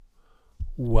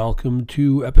Welcome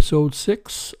to episode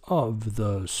 6 of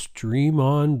the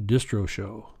StreamOn Distro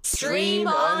Show.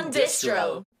 StreamOn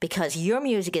Distro. Because your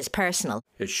music is personal.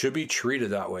 It should be treated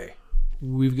that way.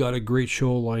 We've got a great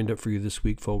show lined up for you this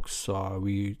week, folks.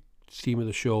 The theme of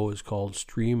the show is called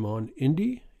StreamOn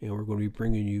Indie, and we're going to be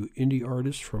bringing you indie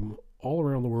artists from all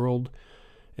around the world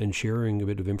and sharing a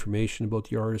bit of information about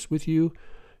the artists with you,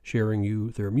 sharing you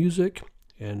their music.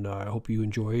 And I hope you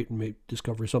enjoy it and may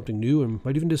discover something new and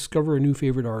might even discover a new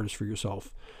favorite artist for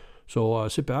yourself. So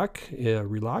sit back,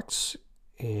 relax,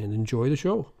 and enjoy the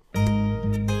show.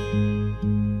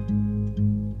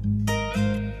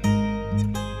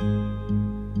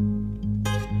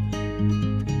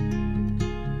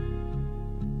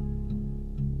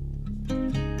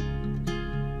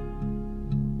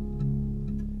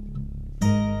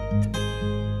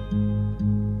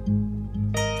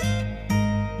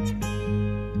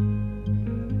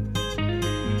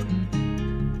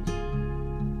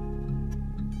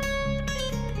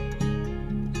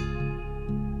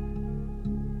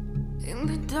 In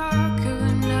the dark of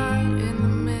the night, in the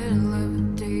middle of the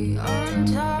day, on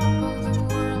top of the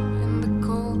world, in the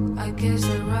cold, I guess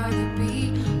I'd rather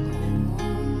be home.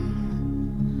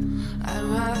 I'd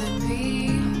rather be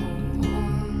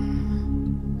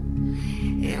home.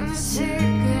 In the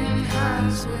sickening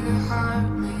house with a heart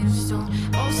made of stone,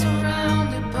 all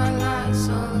surrounded by lights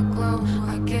all aglow,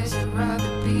 I guess I'd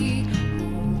rather be home.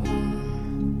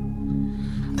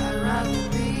 I'd rather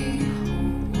be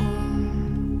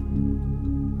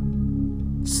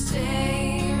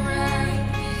stay right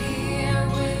here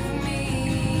with me.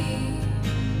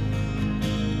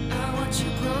 I want you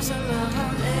close, I love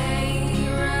how lay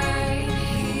right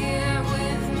here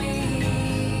with me.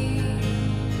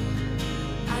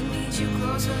 I need you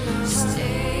close, I love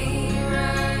stay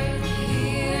right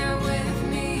here with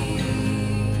me.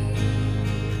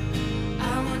 I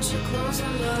want you close, I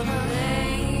love how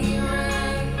lay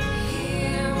right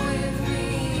here with me.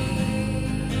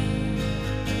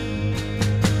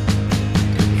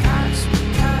 Catch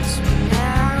me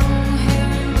now,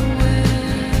 here in the wind.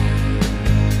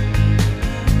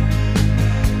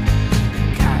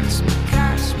 Catch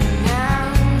me now,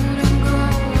 don't go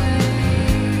away.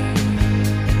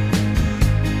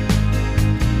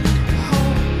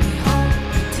 Hold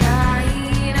me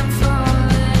tight, I'm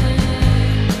falling.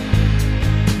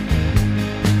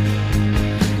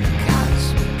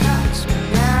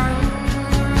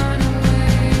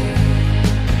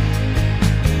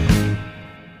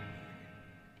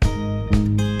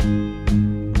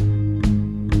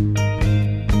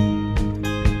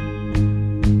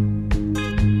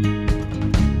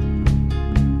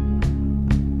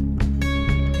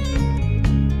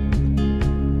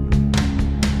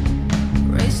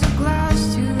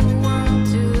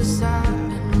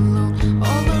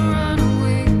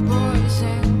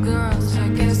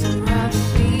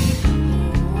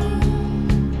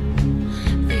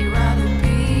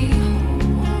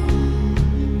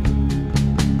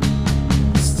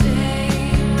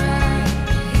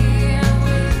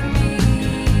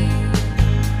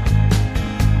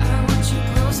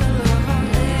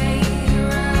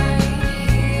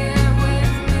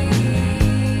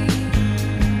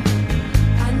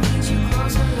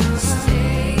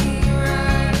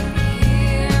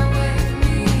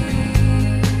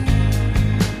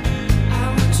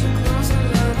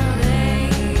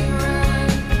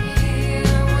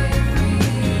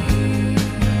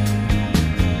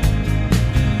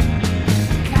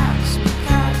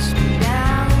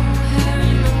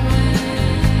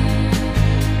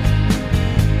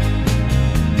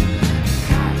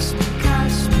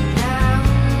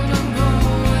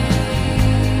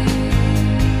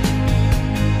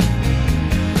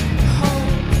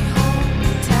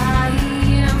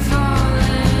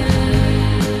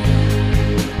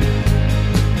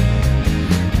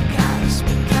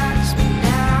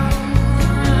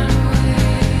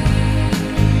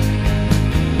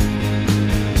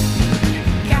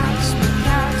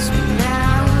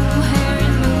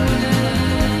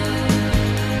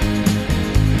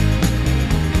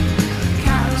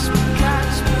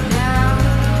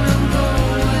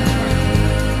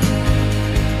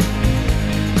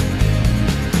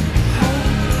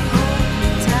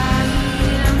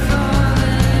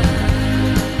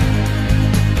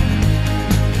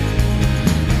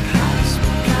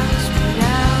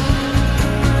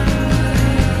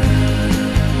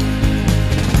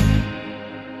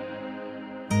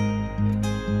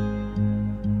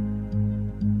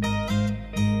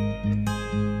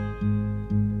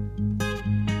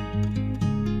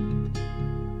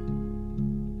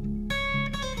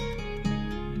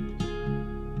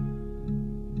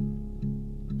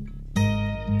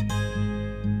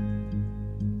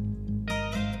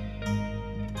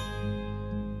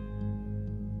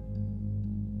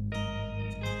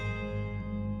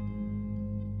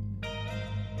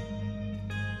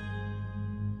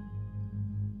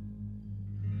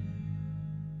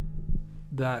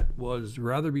 That was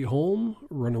Rather Be Home,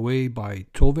 Run Away by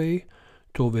Tove.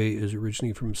 Tove is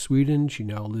originally from Sweden. She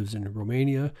now lives in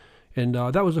Romania. And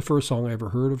that was the first song I ever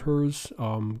heard of hers.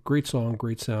 Great song,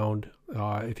 great sound.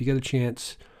 If you get a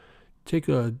chance, take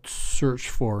a search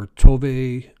for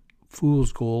Tove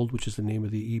Fool's Gold, which is the name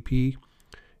of the EP.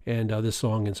 And this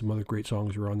song and some other great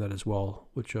songs are on that as well,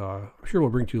 which I'm sure we'll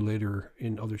bring to you later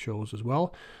in other shows as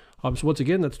well. So once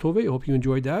again, that's Tove. I hope you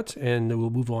enjoyed that. And we'll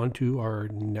move on to our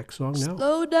next song now.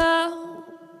 Slow down,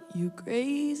 you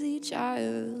crazy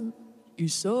child. You're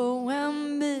so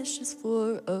ambitious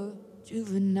for a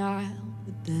juvenile.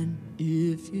 But then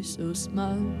if you're so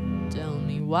smart, tell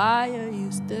me, why are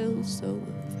you still so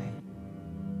afraid?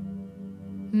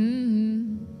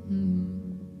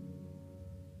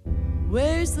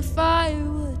 Where's the fire?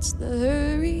 What's the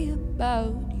hurry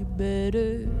about? You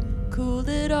better cool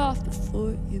it off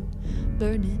before you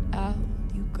burn it out.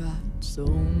 You got so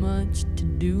much to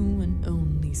do and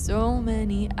only so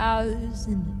many hours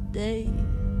in a day.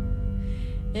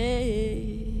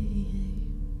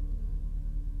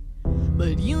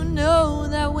 But you know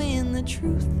that when the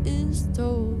truth is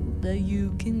told, that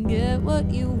you can get what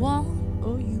you want,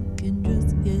 or you can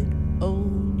just get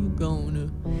old. You're gonna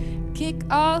kick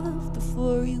off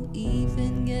before you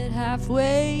even get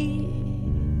halfway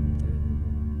through.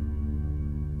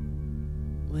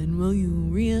 When will you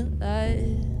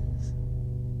realize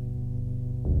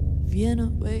Vienna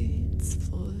waits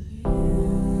for you?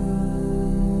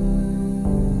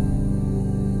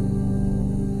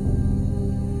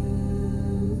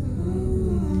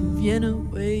 Vienna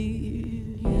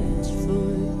waits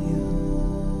for you.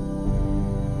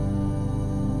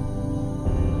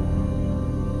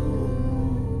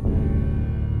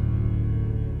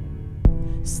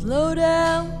 Slow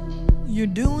down, you're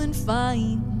doing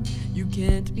fine. You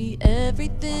can't be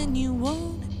everything you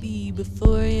want to be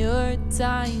before your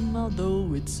time.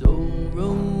 Although it's so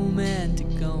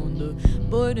romantic on the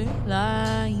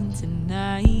borderline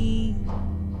tonight.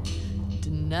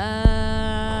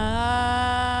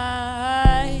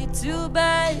 Too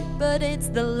bad, but it's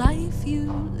the life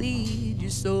you lead.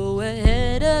 You're so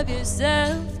ahead of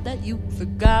yourself that you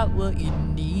forgot what you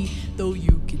need. Though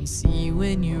you can see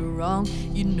when you're wrong,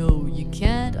 you know you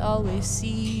can't always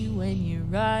see when you're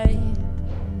right.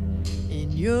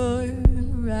 And you're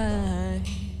right.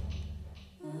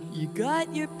 You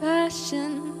got your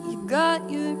passion, you got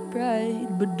your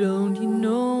pride, but don't you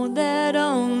know that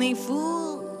only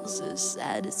fools are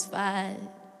satisfied?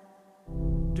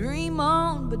 Dream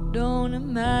on, but don't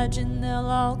imagine they'll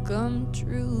all come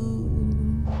true.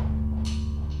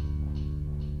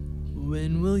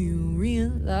 When will you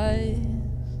realize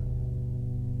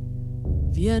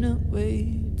Vienna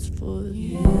waits for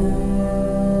you?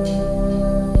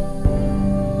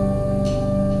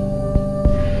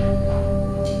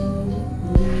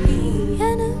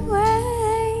 Vienna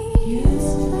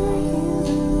waits for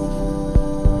you.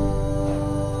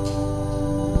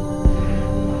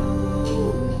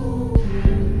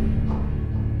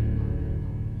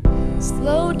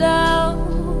 Slow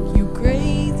down, you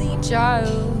crazy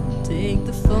child. Take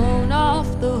the phone off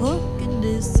the hook and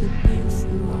disappear for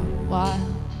a while.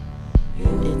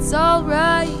 It's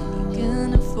alright, you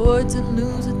can afford to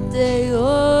lose a day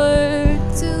or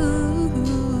two.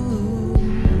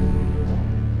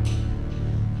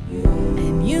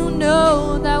 And you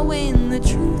know that when the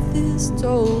truth is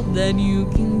told, that you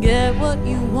can get what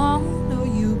you want, or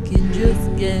you can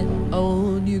just get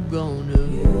old. You're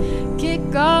gonna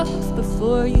kick off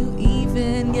before you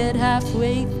even get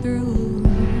halfway through.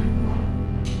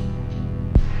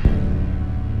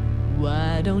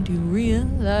 Why don't you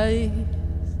realize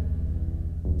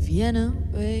Vienna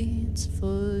waits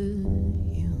for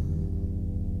you?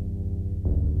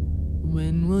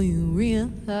 When will you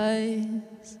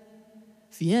realize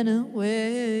Vienna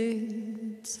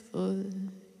waits for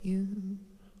you?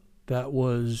 That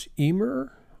was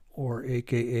Emer, or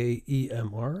aka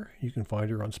EMR. You can find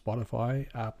her on Spotify,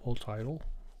 Apple, Tidal,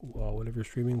 whatever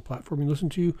streaming platform you listen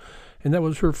to. And that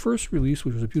was her first release,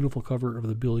 which was a beautiful cover of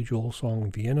the Billy Joel song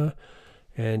Vienna.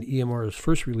 And EMR's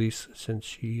first release since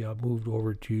she moved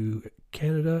over to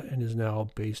Canada and is now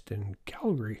based in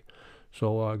Calgary.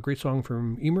 So great song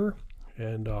from Emer.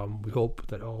 And we hope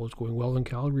that all is going well in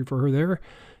Calgary for her there.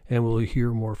 And we'll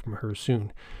hear more from her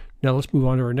soon. Now let's move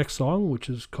on to our next song, which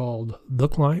is called The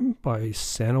Climb by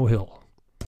Sano Hill.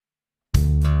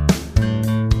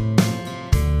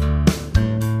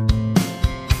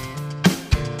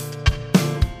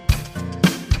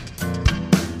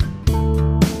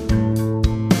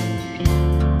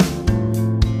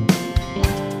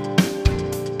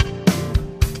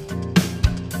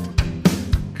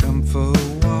 Come for a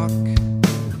walk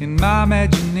In my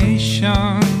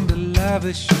imagination, the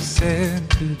lover she said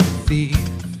to the thief,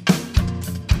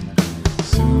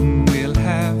 soon we'll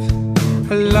have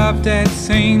a love that's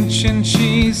ancient.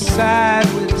 She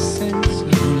sighed with a sense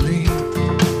of relief.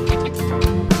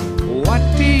 What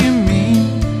do you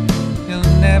mean you'll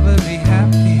never be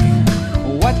happy?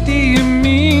 What do you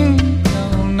mean?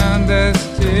 Don't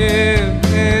understand.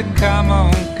 Come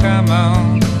on, come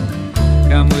on,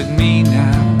 come with me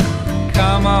now.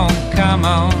 Come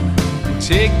on,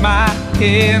 take my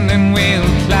hand and we'll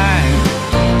climb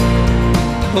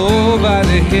over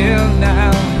the hill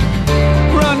now.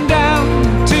 Run down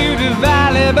to the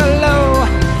valley below.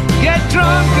 Get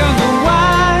drunk on the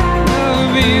wine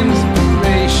of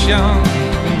inspiration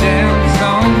and dance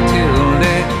until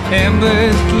the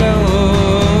embers glow.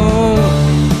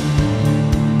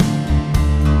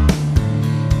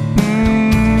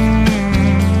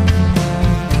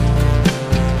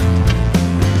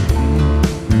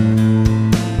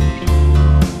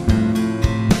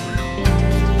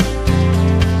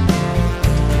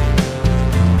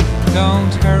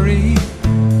 Don't hurry,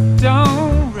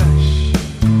 don't rush.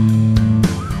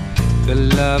 The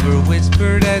lover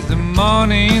whispered as the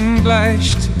morning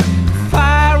blushed.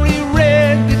 Fiery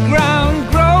red, the ground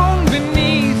groaned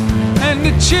beneath, and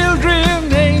the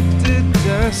children ate the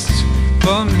dust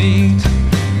for meat.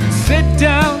 Sit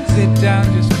down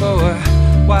just for a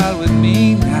while with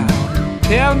me now.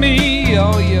 Tell me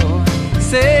all your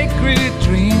sacred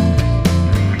dreams,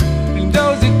 and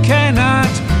those who cannot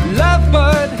love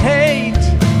but hate,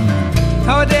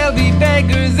 or they'll be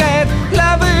beggars at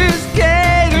lovers'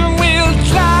 gate. And we'll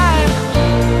climb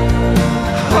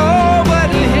over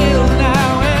the hill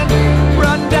now and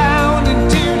run down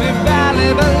into the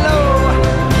valley below.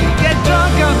 Get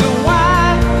drunk on the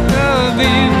wine of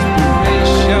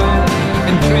inspiration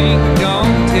and drink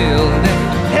until the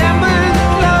embers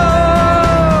glow.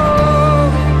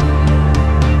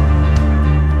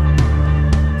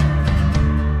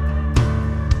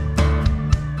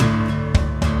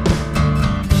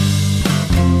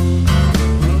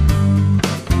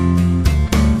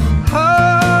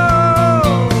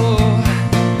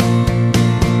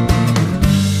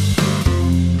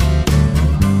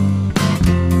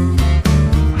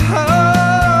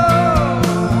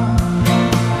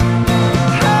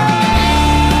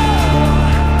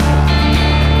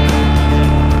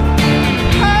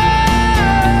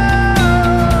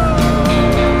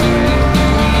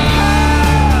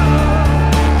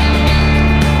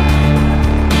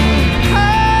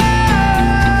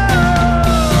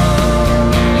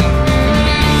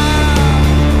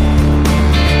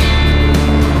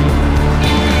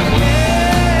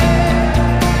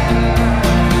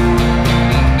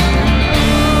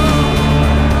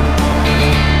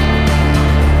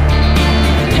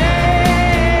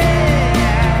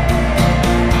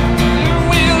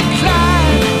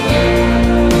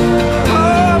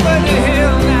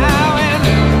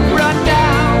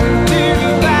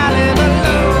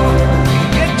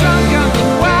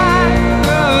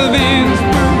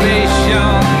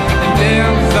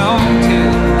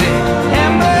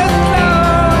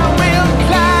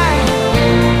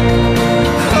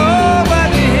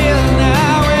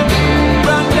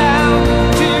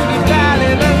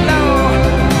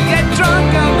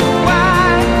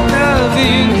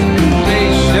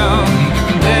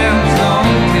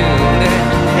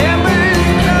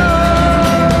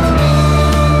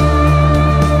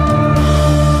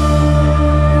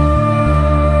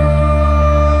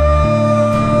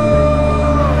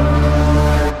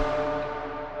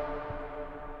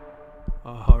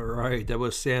 That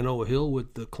was Sano Hill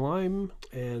with The Climb,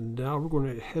 and now we're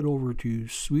going to head over to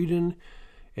Sweden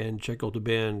and check out the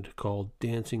band called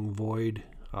Dancing Void.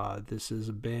 This is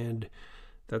a band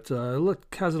that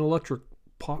has an electric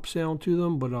pop sound to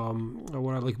them, but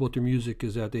what I like about their music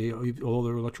is that they, although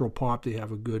they're electro pop, they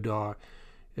have a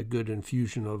good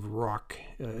infusion of rock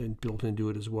built into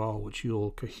it as well, which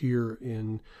you'll hear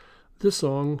in this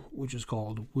song, which is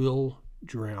called Will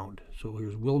Drowned. So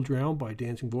here's Will Drowned by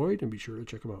Dancing Void, and be sure to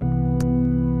check them out.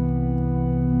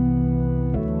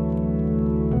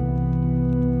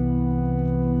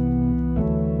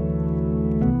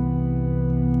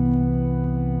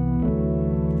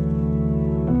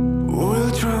 Will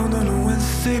drowned on a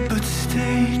Wednesday but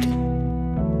stayed.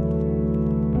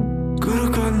 Could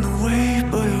have gotten away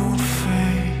but it won't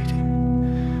fade.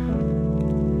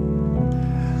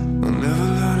 I'll never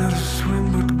learn how to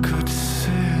swim but could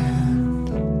sing.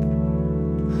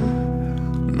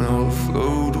 Now I'll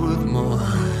float with mine.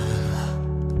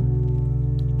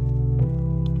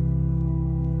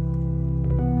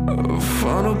 I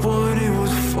found a boy, he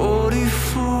was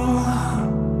 44.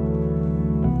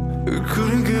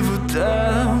 couldn't give a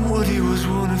damn what he was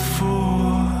wanted for.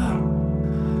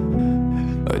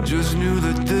 I just knew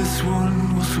that this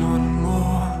one was one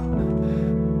more.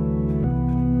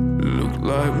 Looked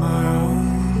like my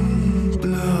own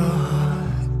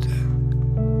blood.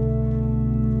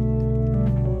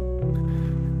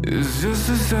 It's just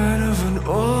a sign of an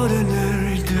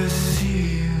ordinary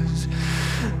disease.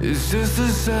 It's just a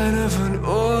sign of an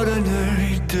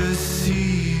ordinary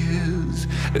disease.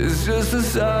 It's just a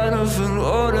sign of an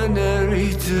ordinary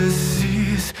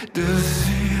disease.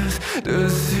 Disease,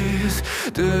 disease,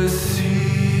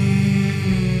 disease.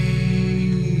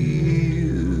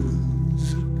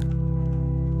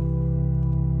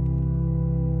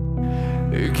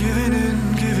 Giving in,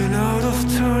 giving out of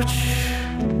touch.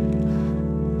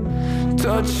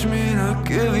 Touch me and I'll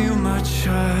give you my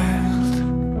child.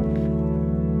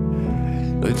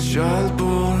 A child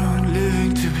born,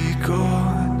 living to be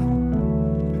gone.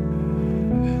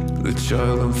 The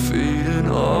child I'm feeding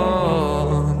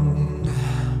on.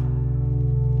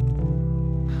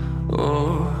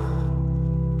 Oh,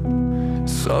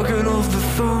 sucking off the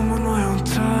thumb on my own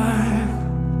time.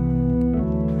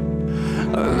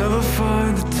 I'll never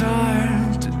find the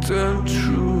time to tell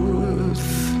truth,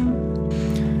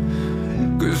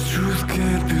 'cause truth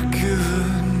can't be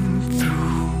given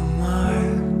through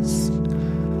minds.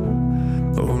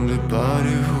 Only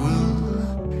body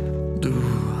will do.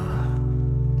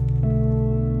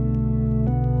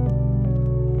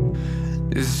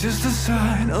 It's just a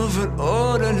sign of an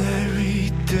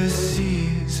ordinary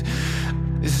disease.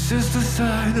 It's just a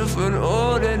sign of an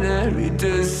ordinary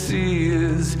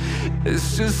disease.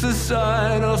 It's just a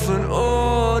sign of an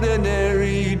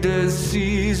ordinary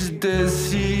disease.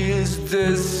 Disease,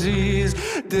 disease,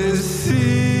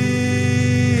 disease.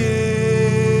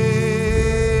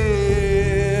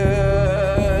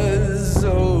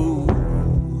 Oh.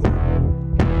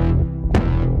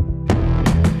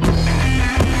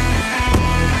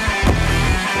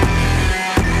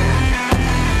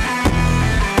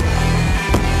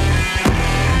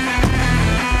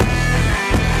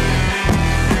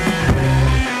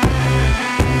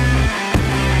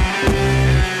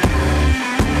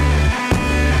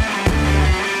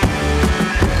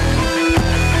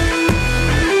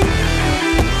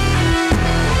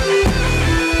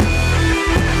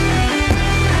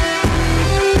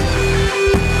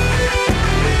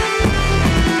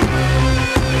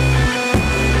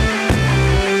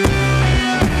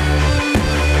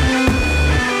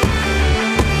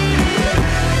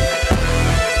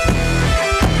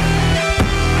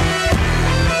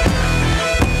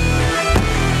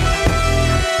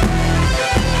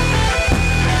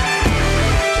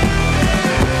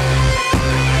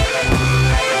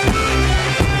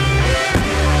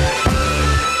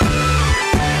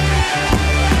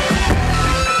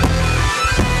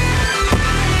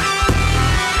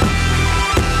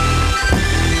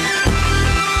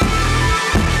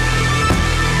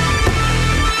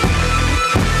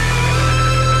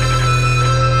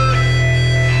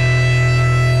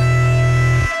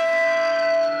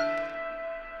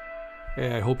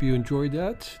 Hey, I hope you enjoyed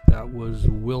that. That was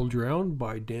Will Drown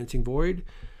by Dancing Void.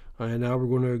 And now we're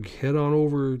going to head on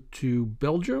over to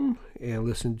Belgium and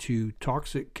listen to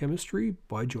Toxic Chemistry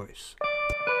by Joyce.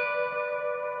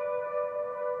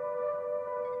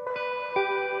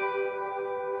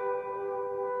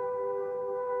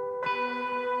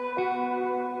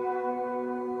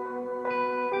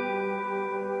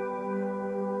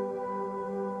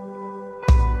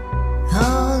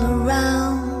 All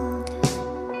around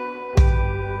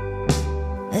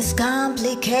it's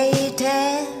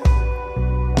complicated,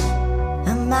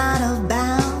 I'm out of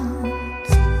bounds.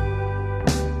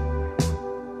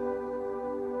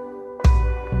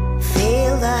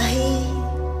 Feel the heat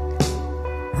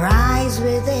rise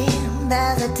within,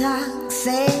 there's a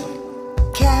toxic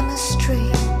chemistry.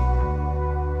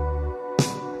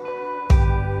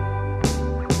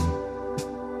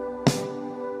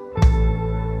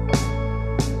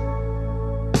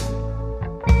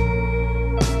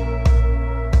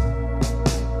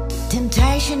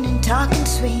 Temptation and talking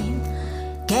sweet,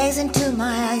 gaze into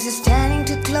my eyes, you're standing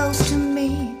too close to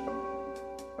me.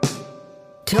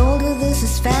 Told you this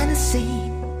is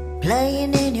fantasy,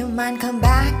 playing in your mind, come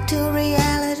back to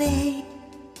reality.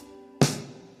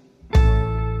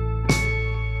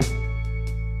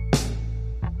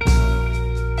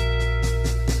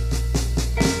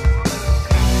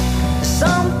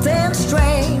 Something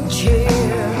strange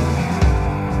here,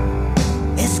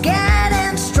 it's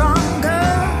getting stronger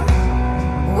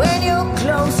when you're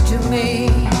close to me,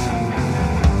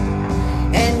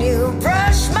 and you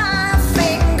brush my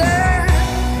finger,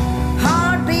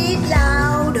 heartbeat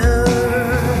louder.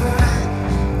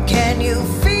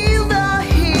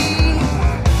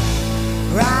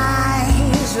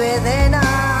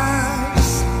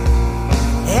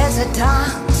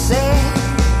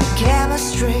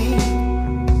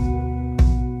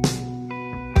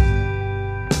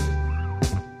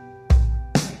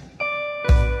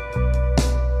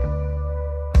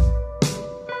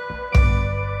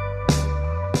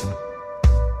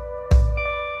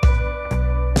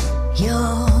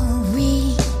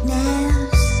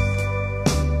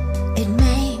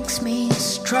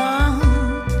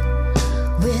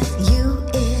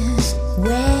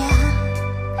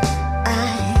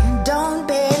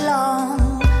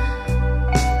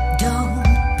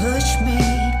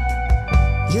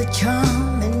 your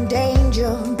charm and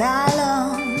danger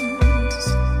balance.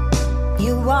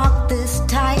 You walk this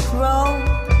tightrope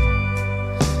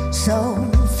so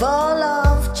full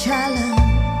of challenge.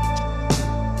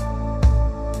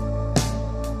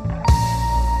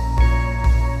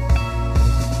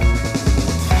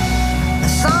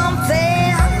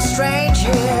 Something strange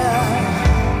here.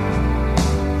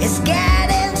 It's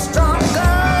getting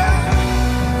stronger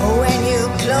when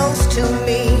you're close to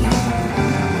me,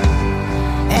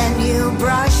 and you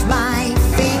brush my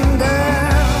finger.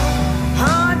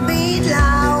 Heartbeat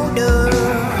louder.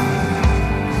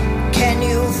 Can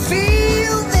you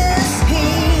feel this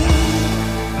heat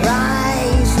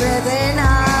rise within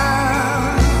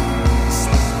us?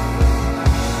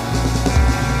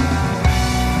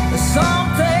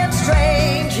 Something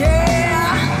strange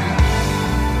here.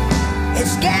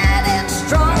 It's getting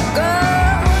stronger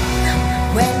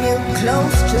when you're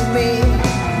close to me,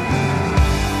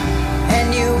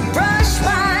 and you brush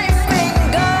my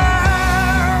finger.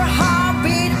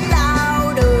 Heartbeat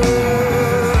louder.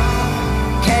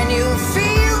 Can you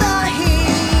feel the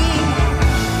heat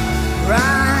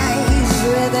rise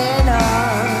within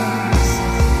us?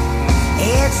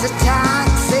 It's a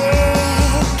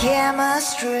toxic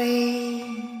chemistry.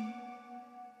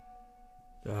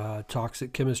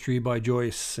 Toxic Chemistry by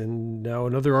Joyce. And now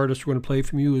another artist we're going to play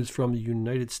from you is from the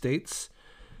United States,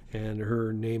 and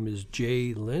her name is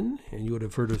Jay Lynn, and you would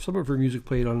have heard of some of her music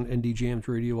played on ND Jams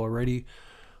Radio already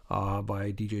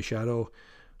by DJ Shadow.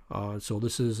 So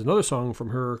this is another song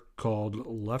from her called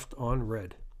Left on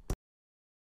Red.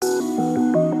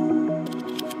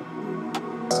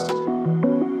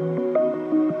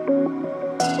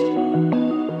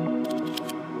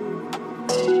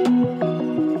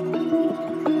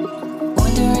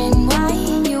 Wondering why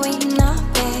you ain't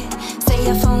up there. Say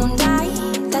your phone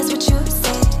died, that's what you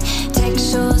said.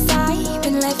 Text shows I've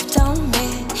been left on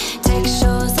red. Text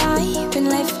shows I've been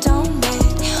left on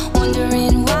red.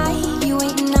 Wondering why you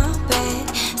ain't up there.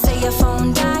 Say your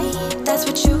phone died, that's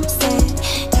what you said.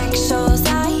 Text shows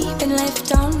I've been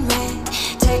left on red.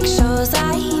 Text shows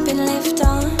I've been left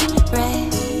on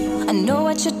red. I know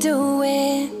what you're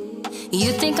doing.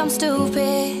 You think I'm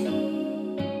stupid.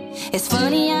 It's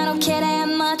funny, I don't care that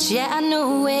much, yeah, I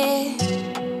knew it.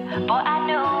 Boy, I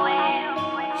knew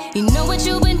it. You know what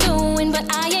you've been doing, but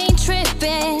I ain't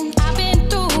tripping. I've been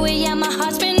through it, yeah, my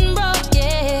heart's been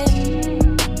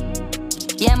broken.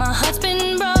 Yeah, my heart's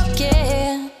been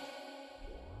broken.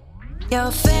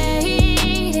 You're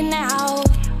fading out.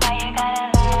 Why you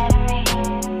gotta lie to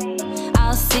me?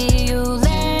 I'll see you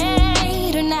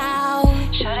later now.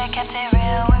 Should've kept it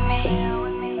real with me.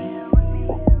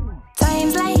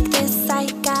 Times like this, I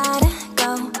gotta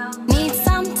go. Need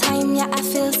some time, yeah, I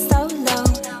feel so low.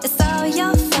 It's all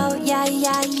your fault, yeah,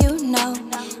 yeah, you know.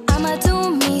 I'ma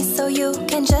do me so you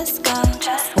can just go.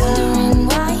 Wondering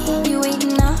why you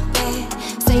ain't up there.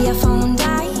 Say your phone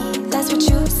died, that's what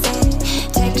you said.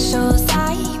 Text shows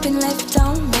I've been left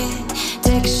on red.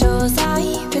 Text shows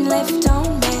I've been left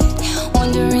on red.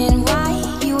 Wondering why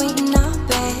you ain't up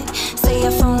there. Say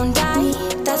your phone died,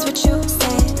 that's what you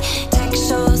said. Text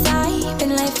shows I've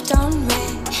been left on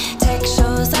red. Text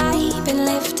shows I've been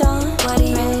left on. What do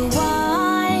you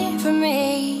want from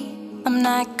me? I'm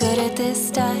not good at this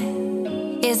stuff.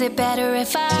 Is it better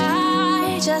if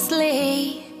I just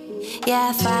leave?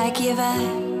 Yeah, if I give up.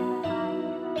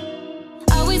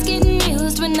 Always getting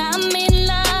used when I'm in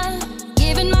love.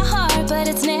 Giving my heart, but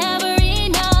it's never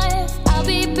enough. I'll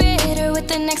be bitter with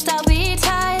the next, I'll be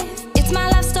tough. It's my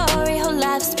life story, whole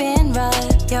life's been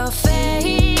rough. You're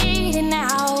fading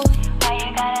out. Why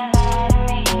you gotta lie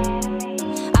to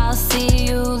me? I'll see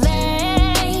you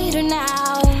later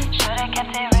now. Should've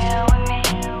kept it real with me.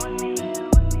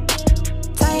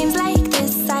 Times like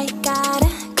this, I gotta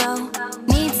go.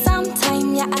 Need some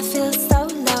time, yeah, I feel so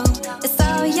low. It's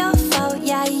all your fault,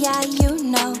 yeah, yeah, you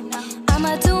know.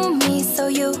 I'ma do me so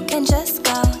you can just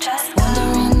go.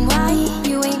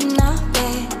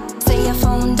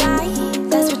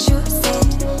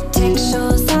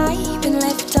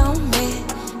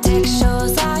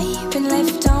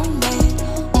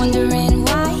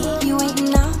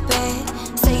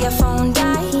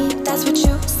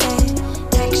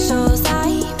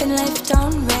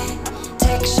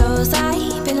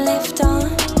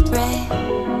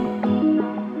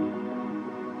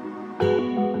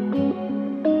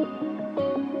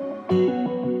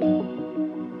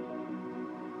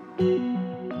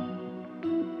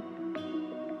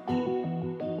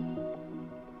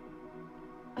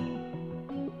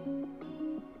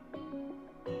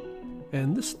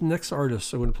 And this next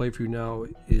artist I'm going to play for you now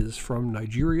is from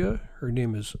Nigeria. Her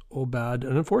name is Obad.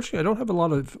 And unfortunately, I don't have a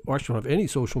lot of, or actually, I don't have any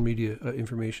social media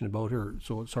information about her.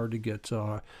 So it's hard to get,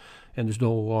 and there's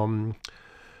no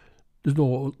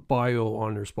bio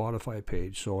on her Spotify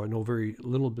page. So I know very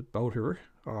little bit about her.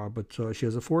 But she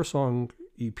has a 4-song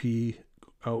EP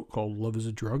out called Love is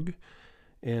a Drug.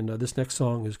 And this next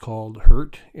song is called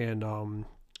Hurt. And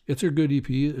it's a good EP.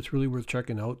 It's really worth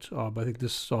checking out. But I think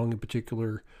this song in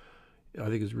particular, I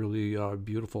think is really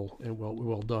beautiful and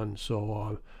well done.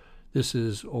 So this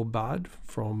is Obad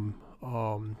from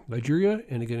Nigeria.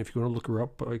 And again, if you want to look her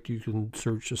up, you can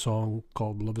search a song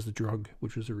called Love is a Drug,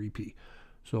 which is her EP.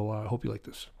 So I hope you like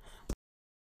this.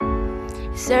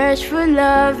 Search for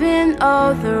love in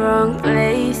all the wrong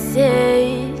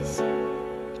places.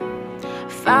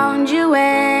 Found you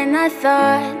when I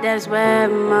thought that's where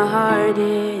my heart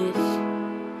is.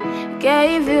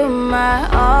 Gave you my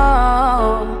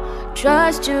all,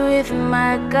 trust you with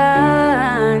my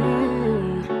gun.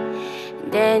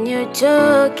 Then you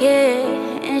took it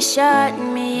and shot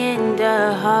me in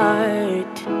the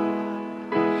heart.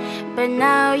 But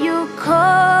now you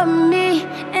call me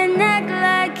and act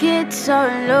like it's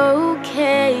all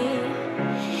okay.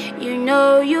 You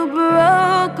know you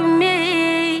broke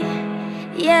me,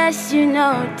 yes you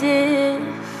know this.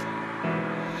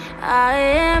 I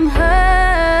am hurt,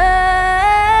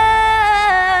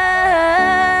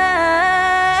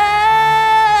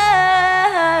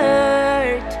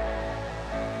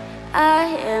 I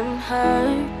am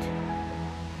hurt.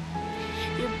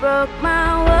 You broke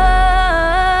my world.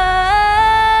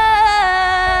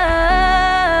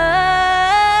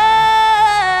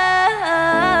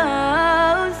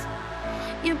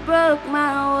 Broke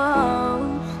my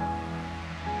walls.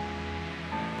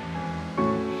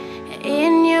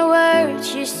 In your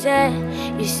words you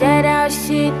said I'll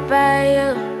sit by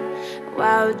you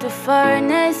while the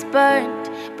furnace burnt,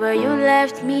 but you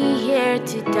left me here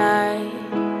to die.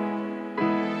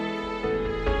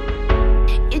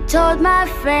 You told my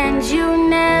friends you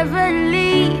never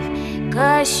leave,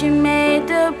 'cause you made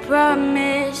the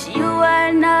promise you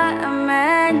are not a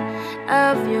man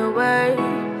of your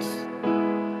words.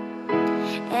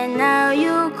 And now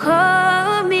you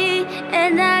call me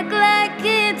and act like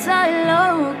it's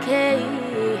all okay.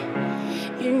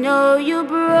 You know you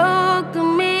broke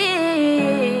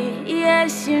me,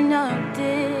 yes you know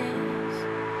this.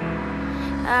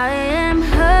 I am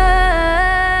hurt,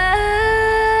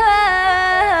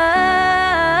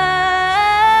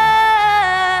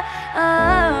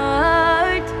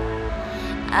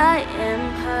 I am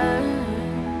hurt.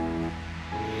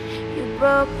 You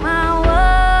broke my world.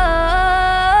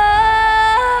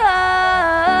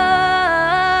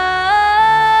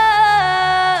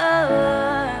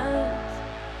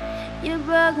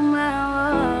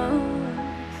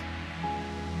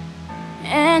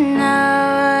 And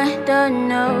now I don't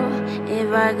know if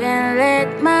I can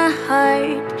let my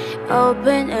heart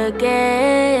open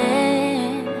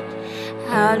again.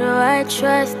 How do I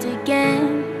trust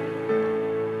again?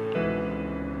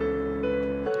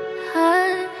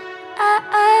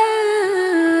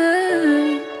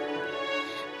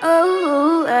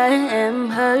 Oh, I am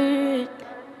hurt.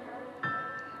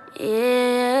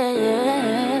 Yeah.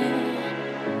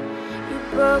 You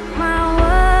broke my world.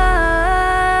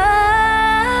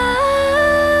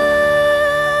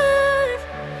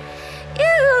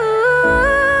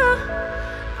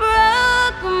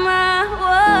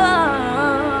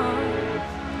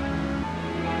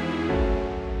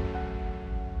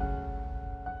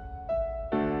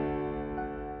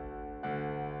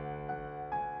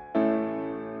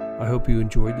 I hope you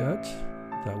enjoyed that.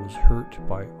 That was Hurt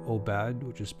by Obad,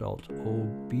 which is spelled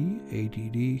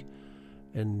O-B-A-D-D.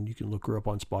 And you can look her up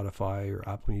on Spotify or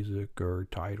Apple Music or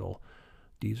Tidal.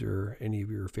 These are any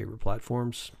of your favorite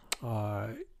platforms.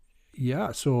 So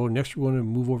next we're going to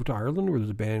move over to Ireland, where there's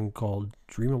a band called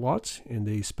Dream-A-Lot, and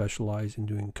they specialize in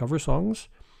doing cover songs.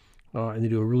 And they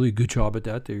do a really good job at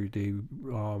that. They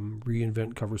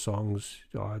reinvent cover songs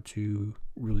to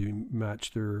really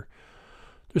match their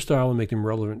style and make them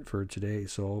relevant for today.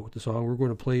 So the song we're going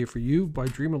to play for you by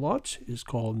Dream-A-Lot is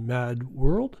called Mad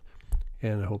World,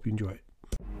 and I hope you enjoy it.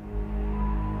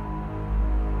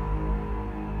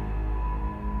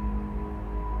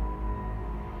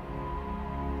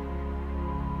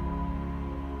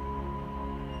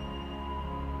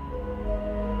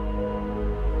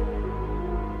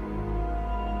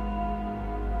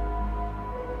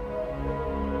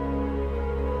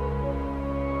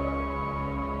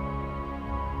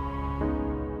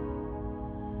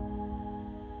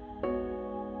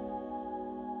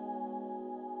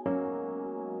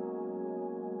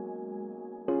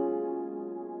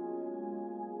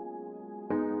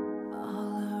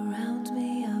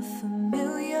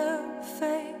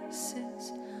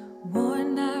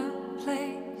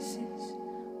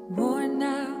 worn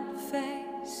out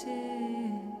faces,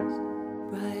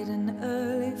 bright and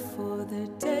early for their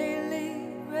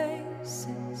daily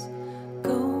races,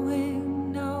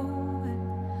 going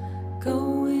nowhere,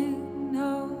 going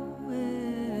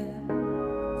nowhere.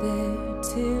 Their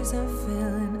tears are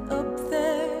filling up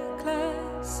their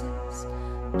glasses,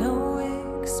 no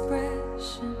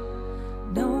expression,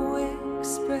 no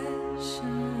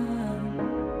expression.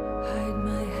 Hide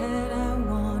my head, I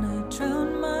wanna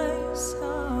drown my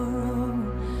sorrow.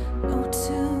 No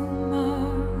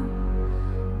tomorrow,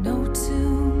 no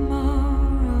tomorrow.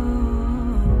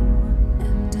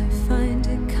 And I find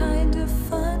it kind of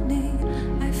funny,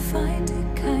 I find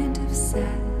it kind of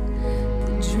sad.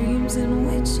 The dreams in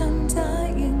which I'm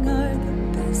dying are the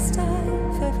best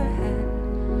I've ever had.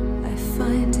 I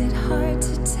find it hard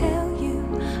to tell you,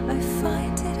 I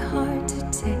find it hard to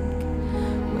take.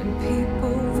 When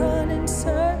people run in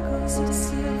circles,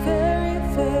 it's a very,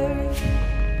 very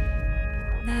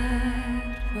mad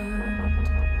world.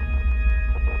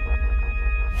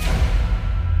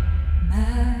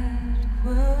 Mad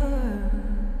world.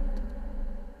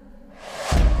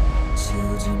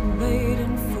 Children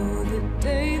waiting for the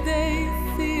day they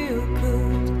feel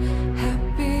good.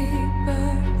 Happy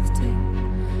birthday,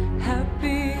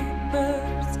 happy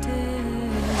birthday.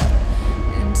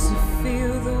 And to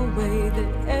feel the way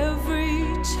that every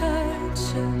child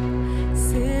should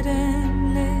sit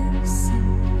and listen,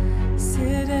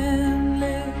 sit and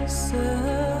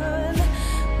listen.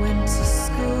 Went to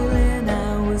school and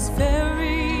I was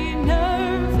very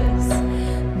nervous.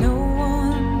 No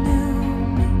one knew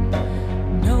me,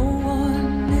 no one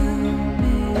knew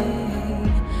me.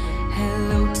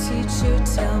 Hello teacher,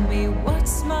 tell me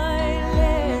what's my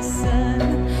lesson.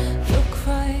 Look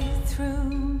right through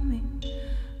me,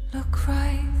 look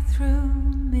right through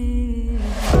me.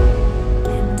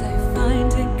 And I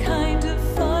find it kind of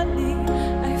funny,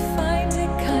 I find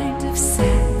it kind of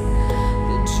sad.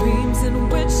 The dreams in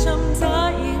which I'm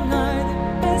dying are the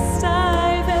best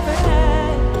I've ever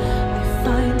had. I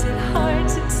find it hard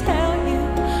to tell you,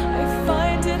 I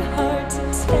find it hard to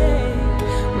take.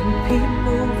 When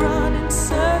people run in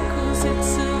circles,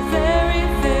 it's a very,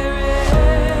 very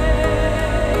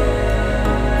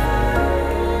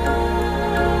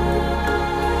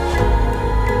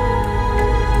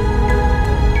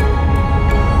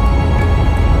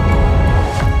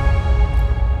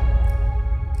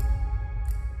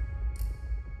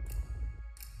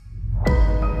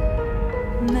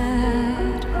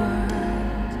mad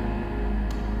world.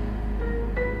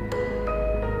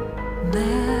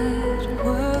 Mad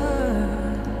world.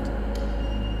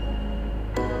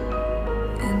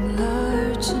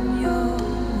 Enlarging your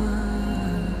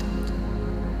world.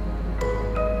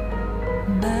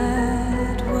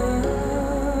 Mad world.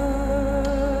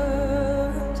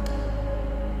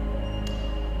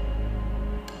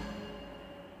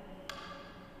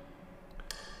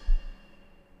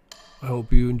 I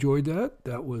hope you enjoyed that.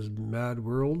 That was Mad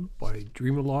World by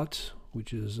Dream-A-Lot,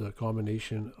 which is a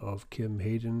combination of Kim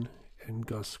Hayden and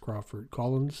Gus Crawford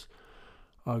Collins.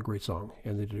 Great song,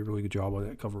 and they did a really good job on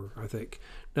that cover, I think.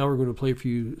 Now we're going to play for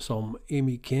you some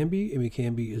Amy Camby. Amy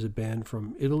Camby is a band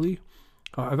from Italy.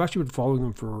 I've actually been following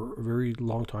them for a very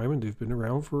long time, and they've been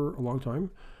around for a long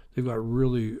time. They've got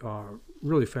really,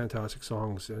 really fantastic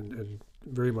songs and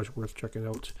very much worth checking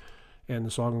out. And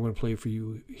the song I'm going to play for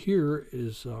you here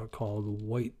is called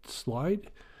White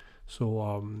Slide. So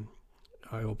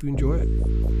I hope you enjoy it.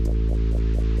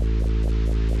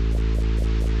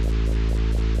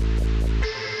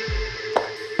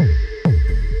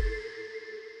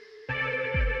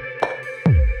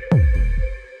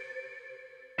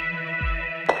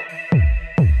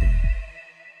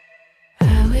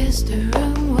 How is the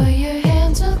room where your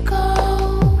hands will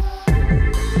go?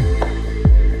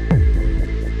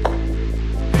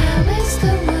 How is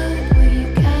the wood where you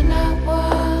cannot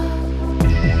walk?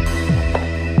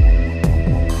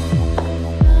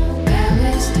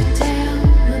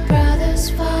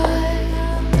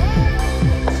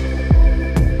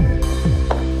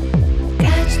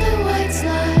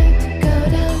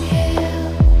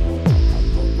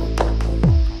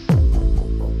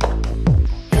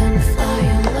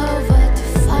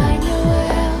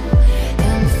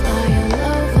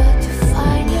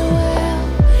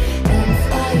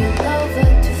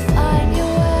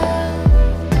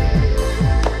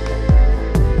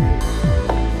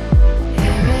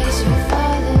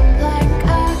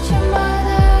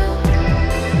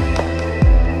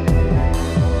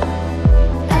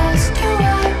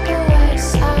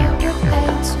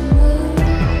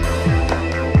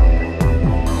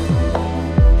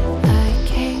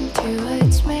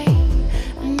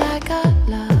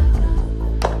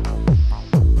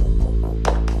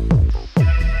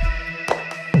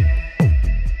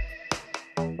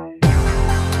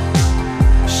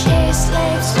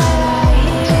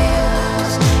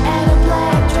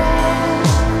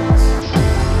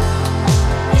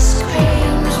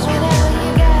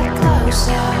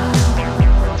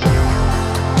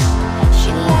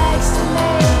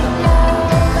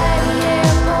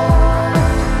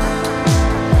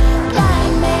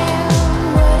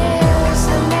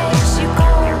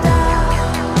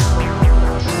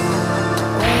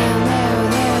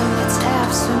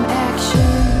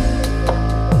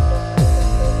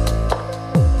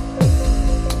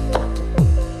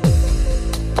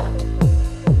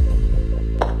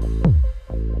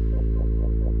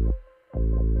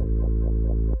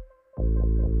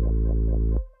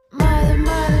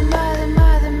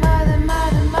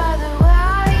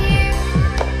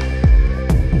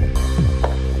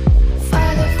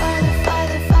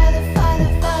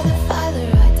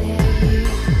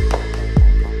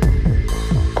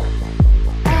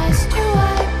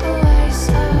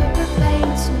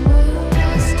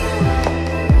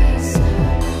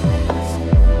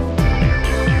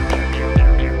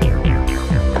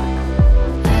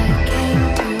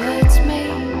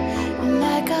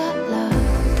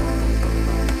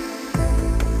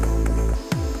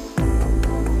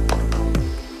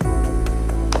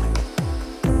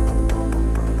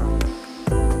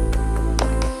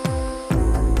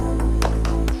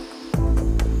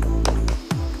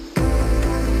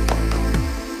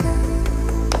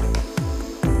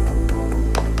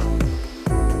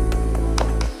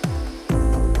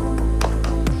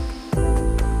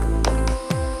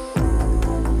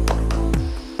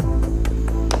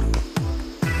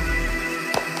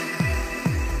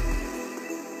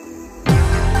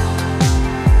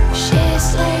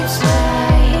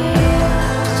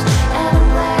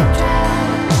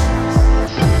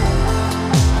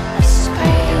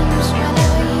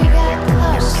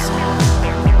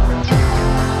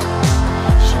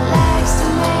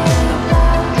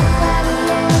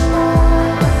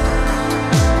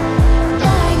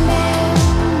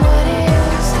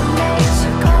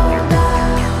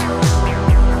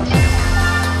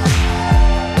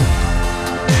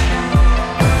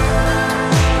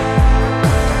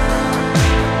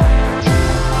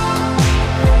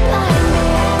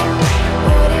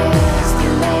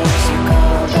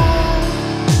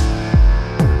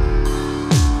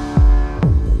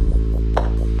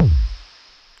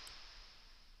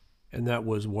 that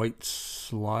was White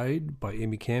Slide by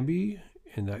Amy Camby,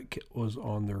 and that was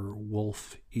on their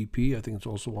Wolf EP. I think it's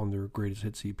also on their Greatest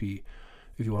Hits EP.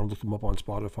 If you want to look them up on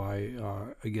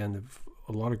Spotify, again, they've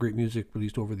a lot of great music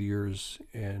released over the years,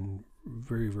 and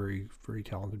very, very, very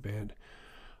talented band.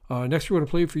 Next we're going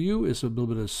to play for you is a little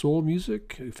bit of soul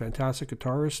music. A fantastic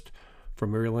guitarist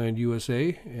from Maryland,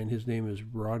 USA, and his name is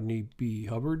Rodney B.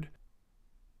 Hubbard.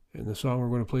 And the song we're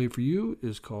going to play for you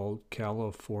is called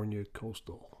California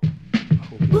Coastal. I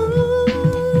hope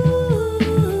you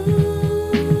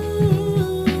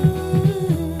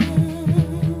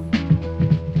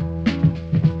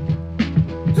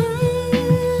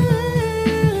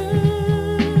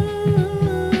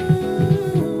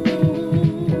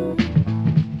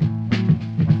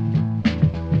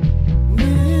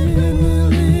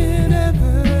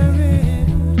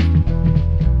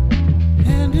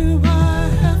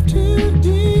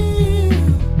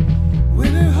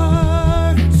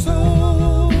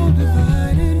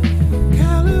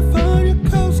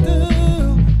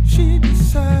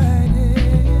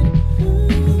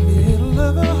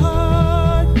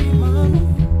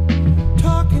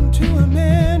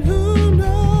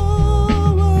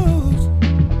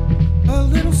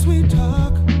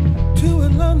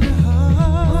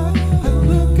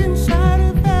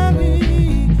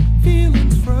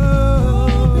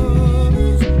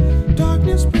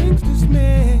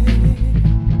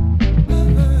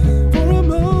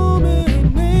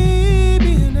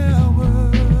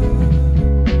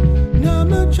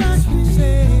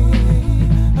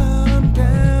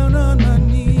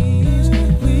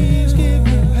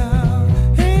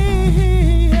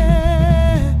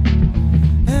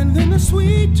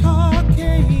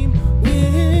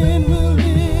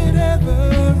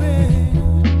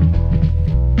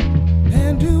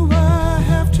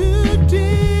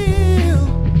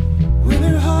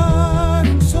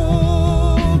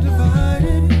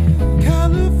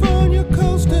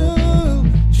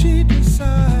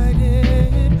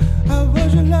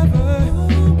Your love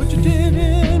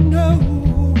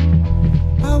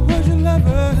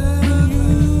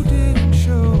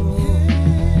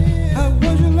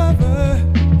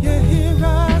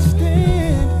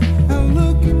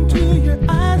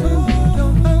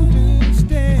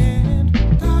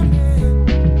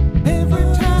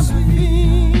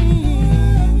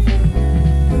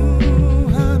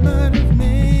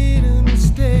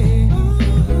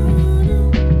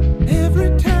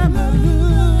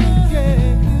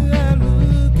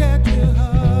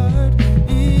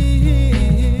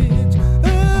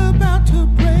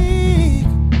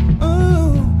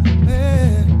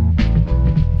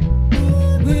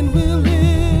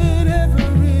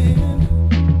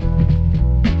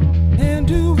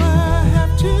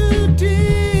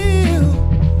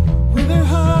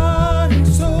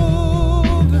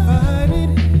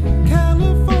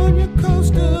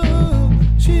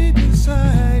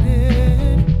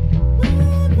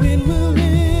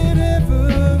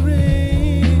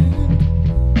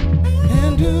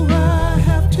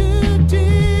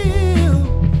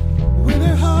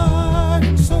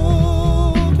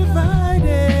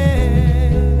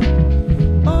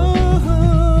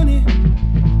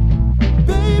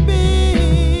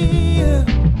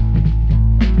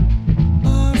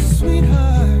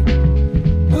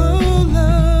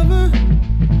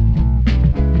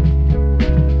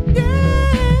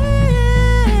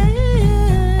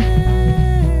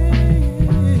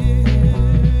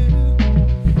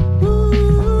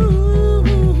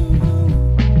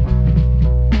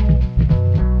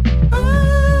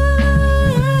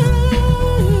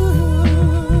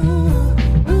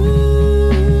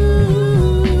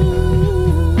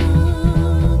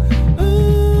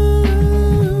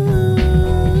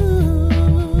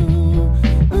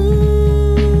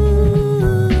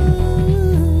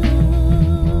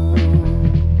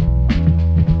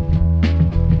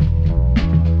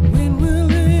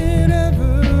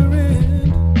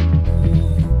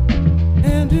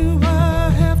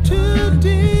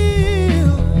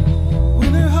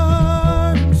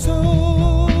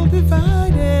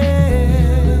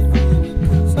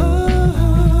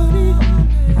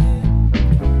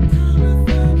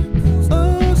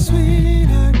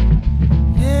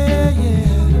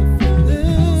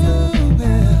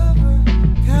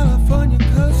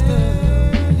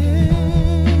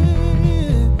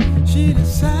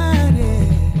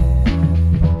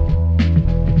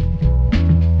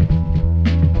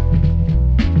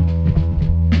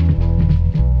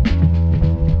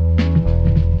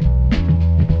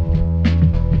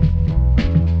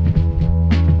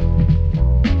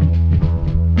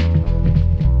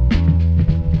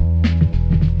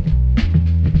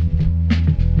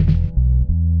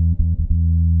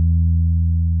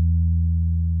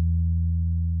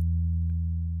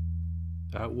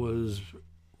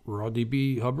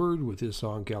DB Hubbard with his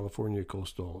song California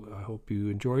Coastal. I hope you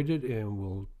enjoyed it, and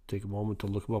we'll take a moment to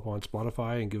look him up on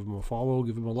Spotify and give him a follow,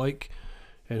 give him a like,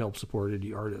 and help support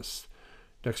indie artists.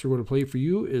 Next, we're going to play for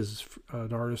you is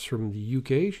an artist from the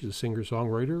UK. She's a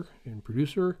singer-songwriter and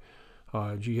producer.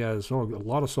 She has a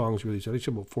lot of songs released. I think she's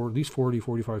about at least 40,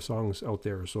 45 songs out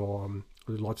there. So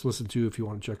there's lots to listen to if you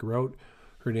want to check her out.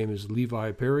 Her name is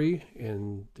Levi Perry,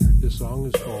 and this song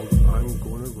is called I'm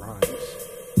Gonna Rise.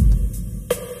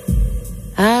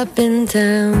 I've been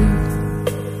down,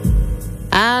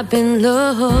 I've been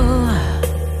low,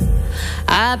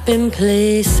 I've been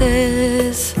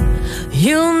places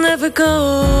you'll never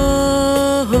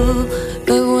go.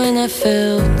 But when I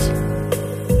felt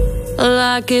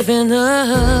like giving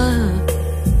up,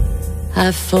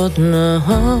 I thought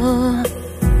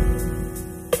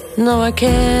no, I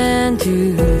can't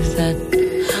do that.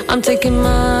 I'm taking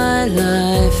my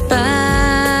life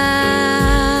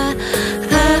back,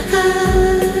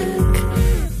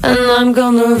 and I'm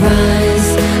gonna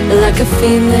rise like a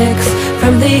phoenix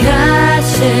from the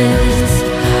ashes.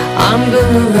 I'm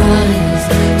gonna rise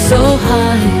so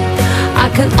high I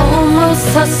can almost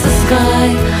touch the sky.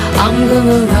 I'm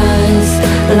gonna rise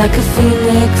like a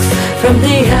phoenix from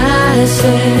the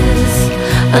ashes,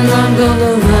 and I'm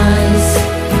gonna rise.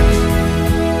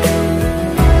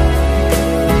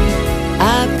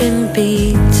 I've been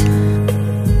beat,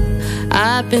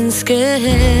 I've been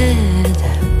scared,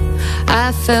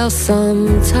 I fell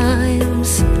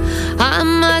sometimes, I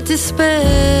might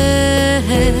despair.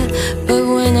 But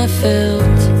when I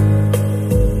felt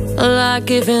like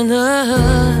giving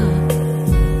up,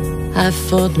 I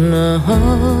thought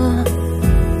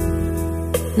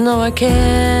no, I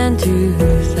can't do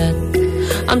that.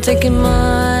 I'm taking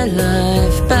my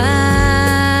life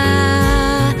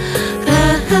back,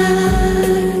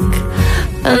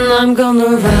 and I'm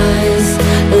gonna rise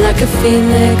like a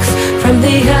phoenix from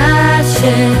the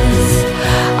ashes.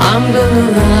 I'm gonna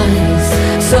rise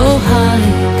so high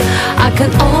I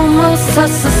can almost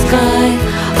touch the sky.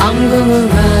 I'm gonna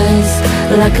rise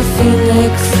like a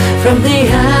phoenix from the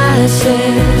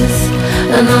ashes,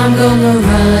 and I'm gonna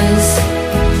rise.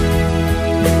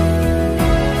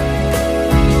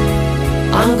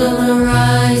 I'm gonna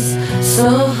rise so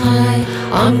high,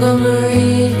 I'm gonna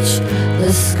reach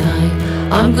the sky.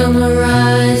 I'm gonna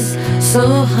rise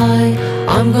so high,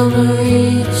 I'm gonna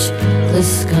reach the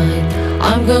sky.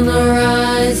 I'm gonna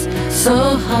rise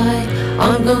so high,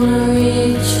 I'm gonna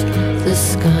reach the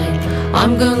sky.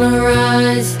 I'm gonna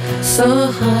rise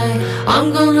so high,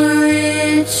 I'm gonna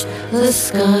reach the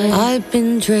sky. I've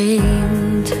been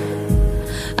drained,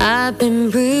 I've been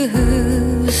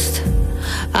bruised,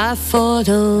 I thought,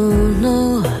 oh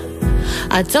no,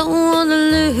 I don't wanna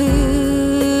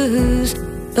lose.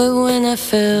 But when I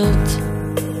felt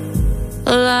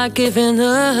like giving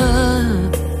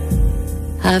up,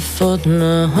 I thought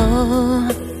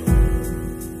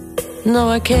no,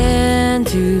 I can't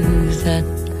do that.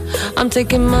 I'm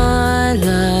taking my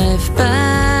life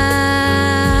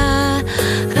back,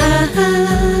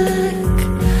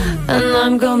 and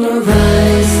I'm gonna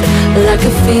rise like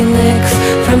a phoenix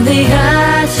from the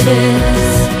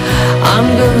ashes. I'm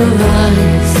gonna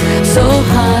rise so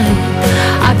high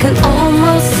I can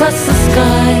almost touch the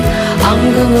sky. I'm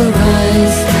gonna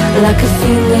rise like a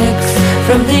phoenix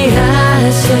from the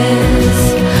ashes,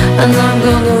 and I'm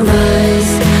gonna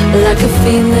rise like a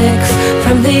phoenix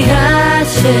from the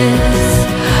ashes.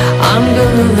 I'm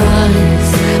gonna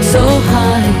rise so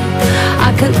high I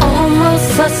can almost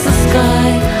touch the sky.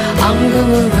 I'm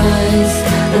gonna rise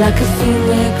like a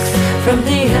phoenix from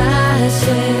the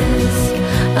ashes,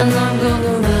 and I'm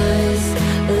gonna rise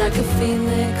like a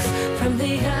phoenix from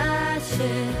the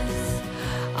ashes.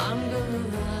 I'm gonna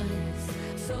rise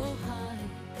so high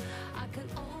I can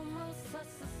almost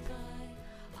touch the sky.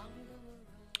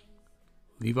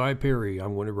 Levi Perry,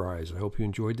 I'm Going to Rise. I hope you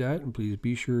enjoyed that, and please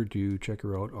be sure to check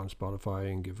her out on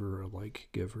Spotify and give her a like,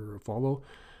 give her a follow.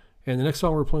 And the next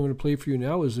song we're going to play for you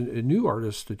now is a new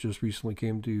artist that just recently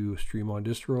came to StreamOn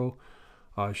Distro.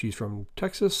 She's from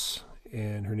Texas,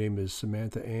 and her name is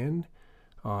Samantha Ann.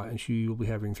 And she will be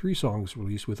having 3 songs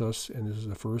released with us, and this is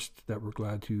the first that we're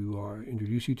glad to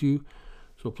introduce you to.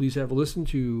 So please have a listen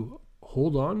to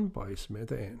Hold On by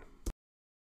Samantha Ann.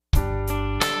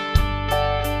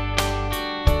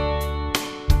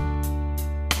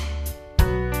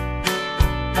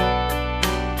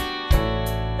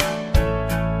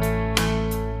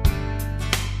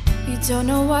 You don't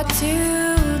know what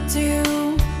to do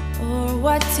or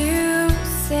what to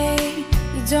say.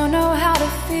 You don't know how to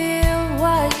feel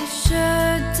what you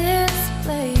should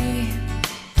display.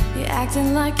 You're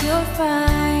acting like you're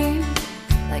fine,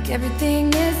 like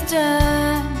everything is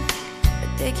done.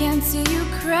 They can't see you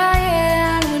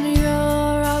crying when you're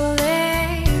all alone.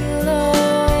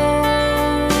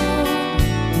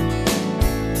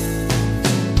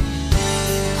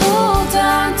 Hold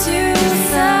on to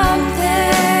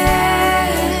something,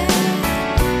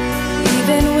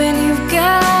 even when you've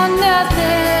got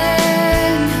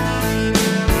nothing,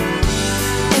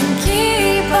 and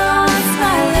keep on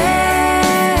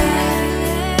smiling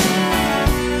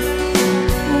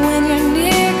when you're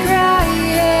near crying.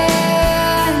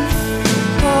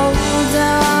 Hold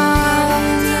on,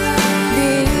 be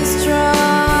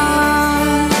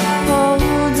strong.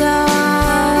 Hold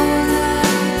on,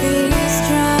 be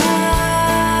strong.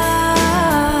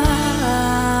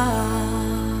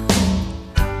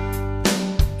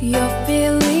 You're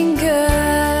feeling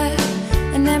good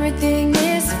and everything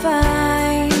is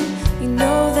fine. You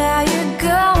know that you're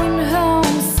going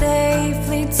home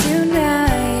safely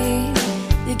tonight.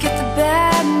 You get the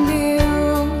bad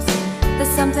news that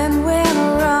something went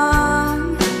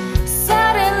wrong.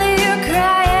 Suddenly you're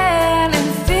crying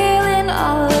and feeling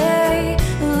all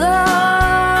alone.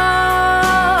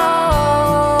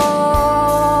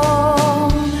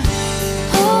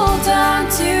 Hold on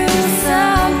to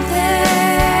something,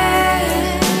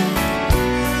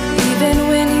 even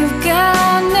when you've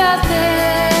got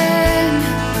nothing,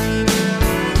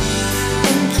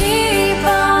 and keep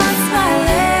on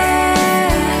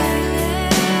smiling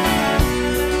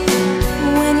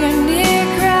when you're near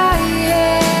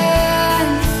crying.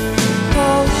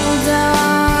 Hold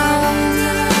on,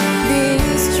 be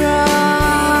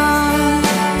strong.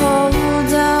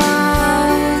 Hold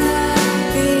on,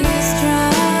 be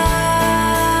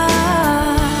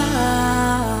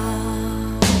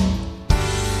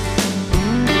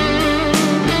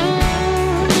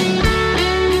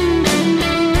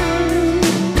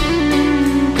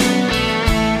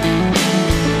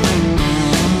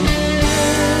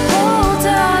Hold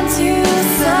on to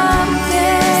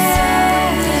something,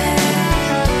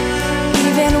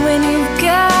 even when you've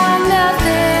got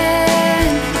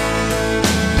nothing,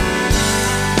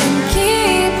 and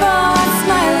keep on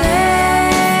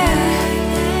smiling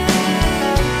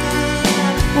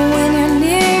when you're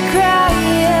near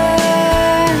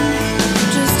crying.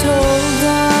 Just hold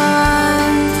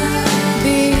on,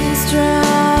 be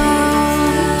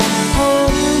strong.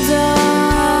 Hold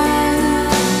on,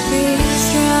 be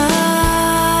strong.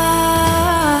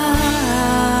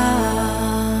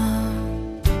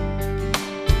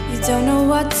 You don't know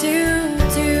what to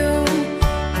do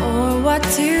or what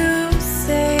to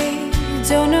say. You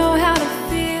don't know how to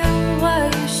feel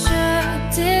what you should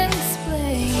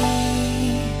display.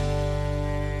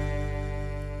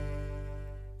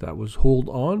 That was Hold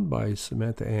On by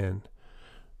Samantha Ann.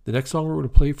 The next song we're going to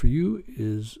play for you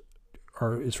is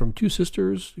from two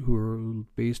sisters who are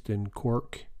based in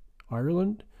Cork,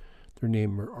 Ireland. Their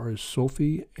name are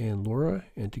Sophie and Laura,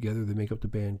 and together they make up the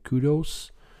band Kudos.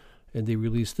 And they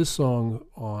released this song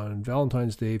on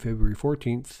Valentine's Day, February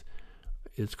 14th.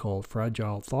 It's called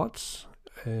Fragile Thoughts,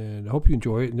 and I hope you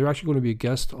enjoy it. And they're actually going to be a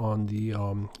guest on the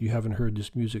You Haven't Heard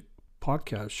This Music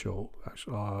podcast show,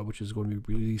 which is going to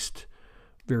be released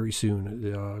very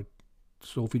soon.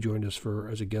 Sophie joined us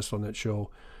as a guest on that show,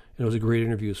 and it was a great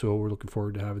interview, so we're looking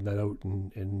forward to having that out.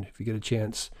 And if you get a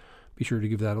chance, be sure to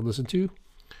give that a listen to.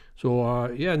 So,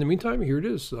 in the meantime, here it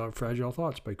is, Fragile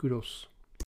Thoughts by Kudos.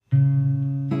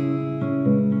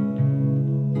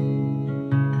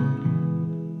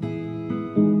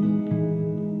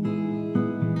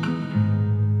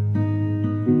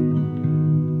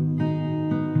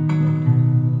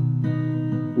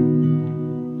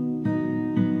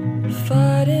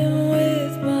 Fighting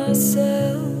with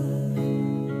myself,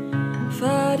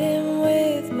 fighting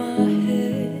with my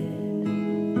head,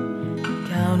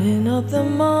 counting up the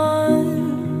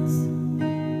months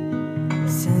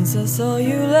since I saw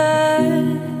you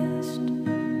last.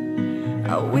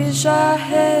 I wish I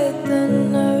had the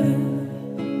nerve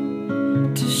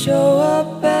to show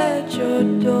up at your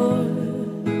door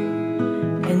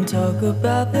and talk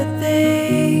about the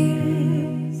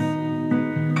things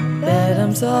that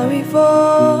I'm sorry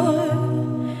for.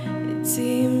 It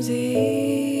seems easier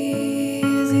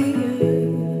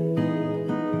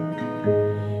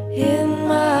in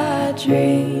my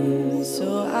dreams,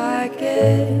 so I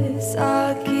guess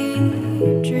I'll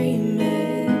keep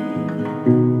dreaming.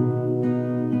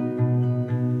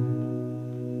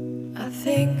 I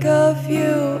think of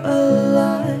you a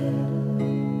lot.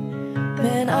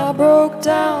 Man, I broke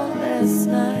down last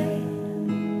night.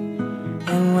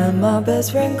 And when my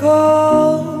best friend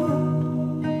called,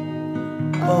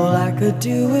 all I could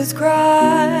do was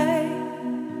cry.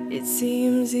 It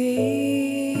seems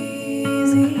easier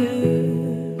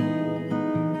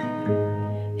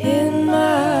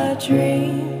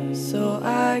dreams, so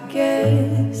I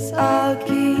guess I'll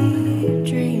keep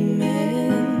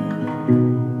dreaming.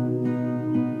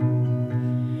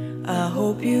 I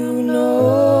hope you know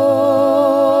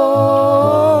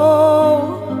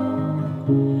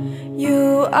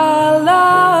you are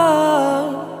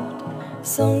loved.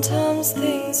 Sometimes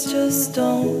things just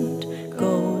don't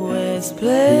go as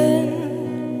planned.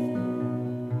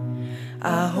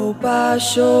 I hope I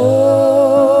showed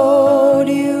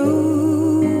you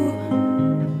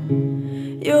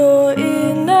you're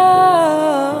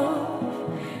enough.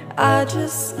 I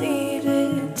just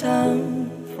needed time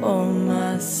for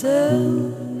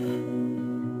myself.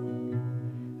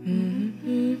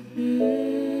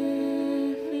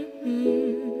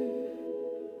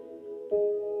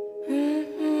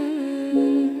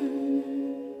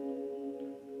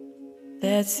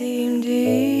 That seemed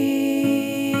easier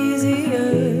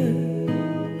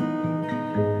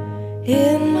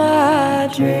in my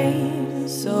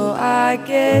dreams, so I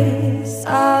guess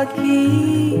I'll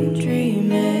keep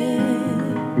dreaming.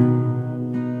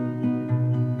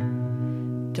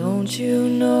 Don't you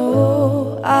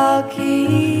know I'll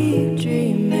keep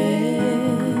dreaming?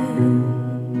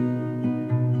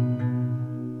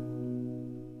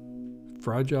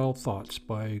 Fragile Thoughts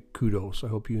by Kudos. I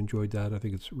hope you enjoyed that. I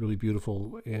think it's really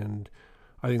beautiful, and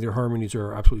I think their harmonies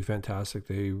are absolutely fantastic.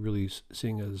 They really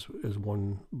sing as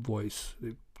one voice.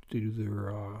 They do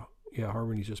their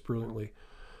harmonies just brilliantly.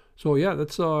 So yeah,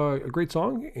 that's a great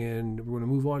song, and we're going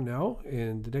to move on now.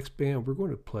 And the next band we're going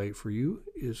to play for you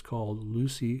is called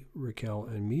Lucy, Raquel,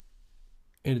 and Me.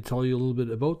 And to tell you a little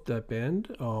bit about that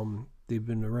band, they've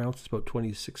been around since about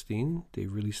 2016.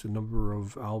 They've released a number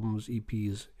of albums,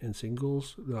 EPs, and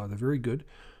singles. They're very good.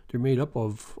 They're made up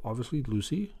of, obviously,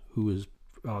 Lucy, who is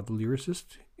the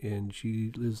lyricist, and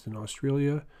she lives in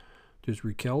Australia. There's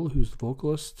Raquel, who's the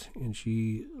vocalist, and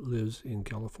she lives in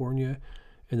California.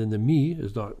 And then the Me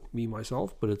is not me,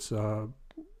 myself, but it's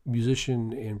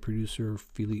musician and producer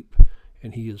Philippe,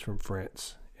 and he is from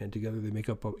France. And together they make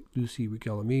up Lucy,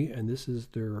 Raquel, and Me, and this is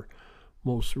their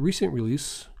most recent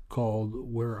release called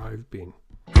Where I've Been.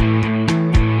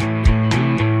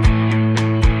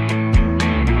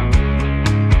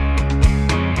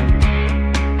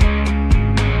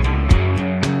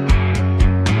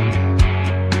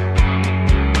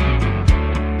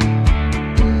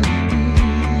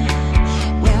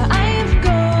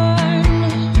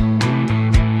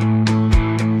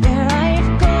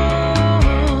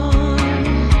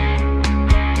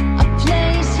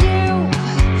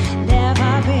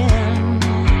 Never been.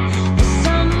 The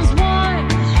sun's warm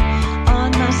on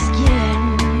my skin.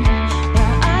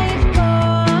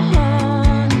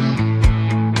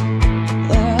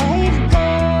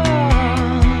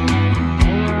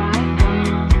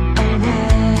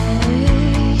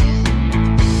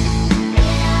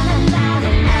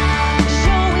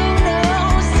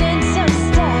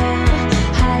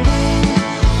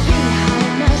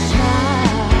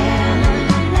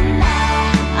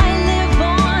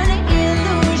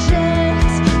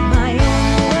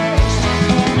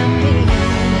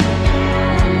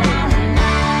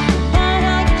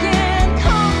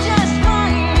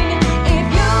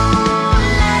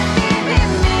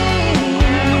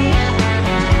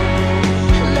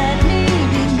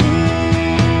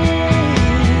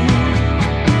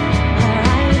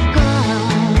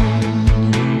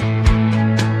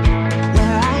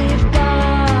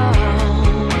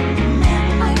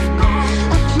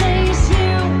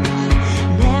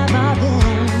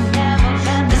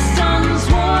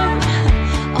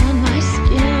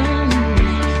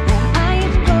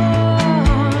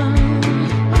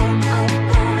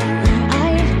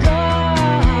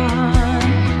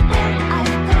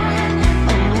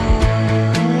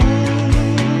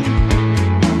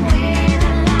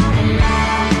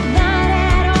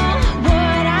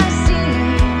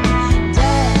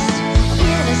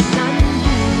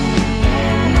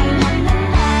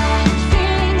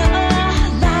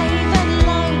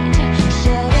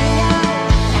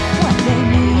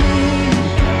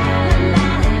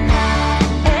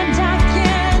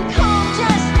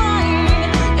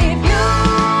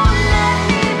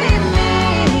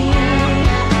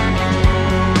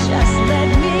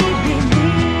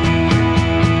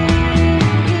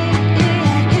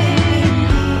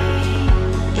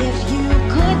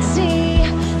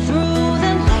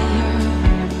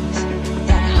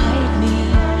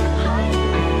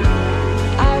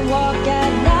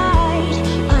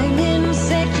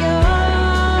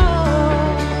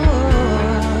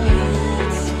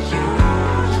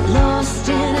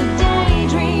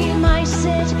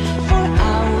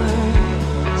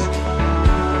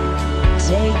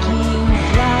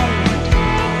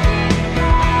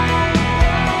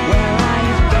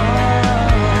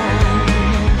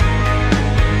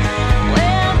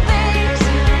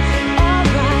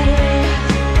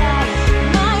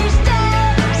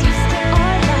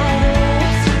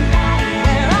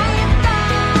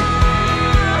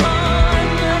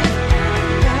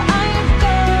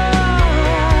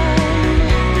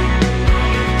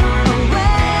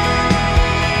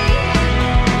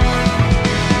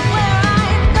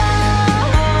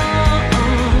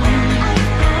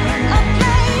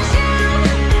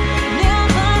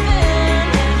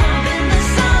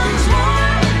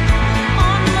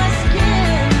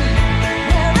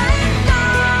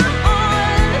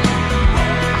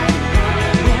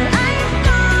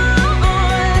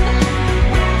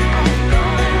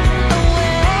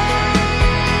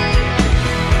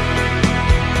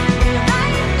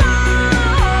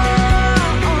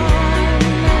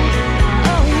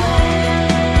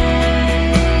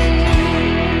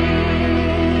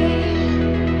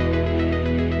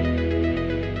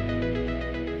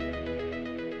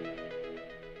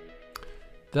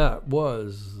 That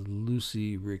was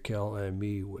Lucy, Raquel, and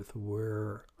me with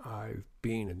Where I've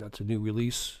Been, and that's a new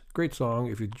release. Great song.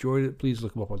 If you enjoyed it, please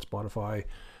look them up on Spotify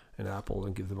and Apple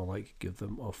and give them a like, give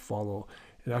them a follow.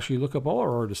 And actually look up all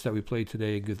our artists that we played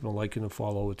today and give them a like and a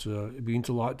follow. It means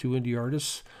a lot to indie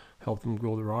artists, help them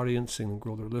grow their audience and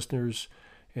grow their listeners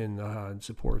and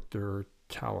support their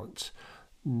talents.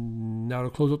 Now to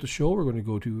close out the show, we're going to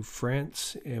go to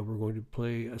France and we're going to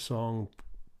play a song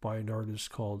by an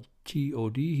artist called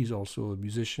TOD. He's also a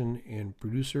musician and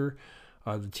producer.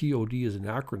 The TOD is an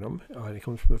acronym. It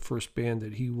comes from the first band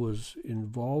that he was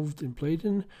involved and played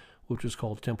in, which is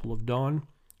called Temple of Dawn.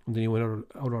 And then he went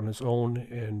out on his own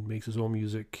and makes his own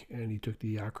music, and he took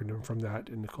the acronym from that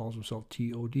and calls himself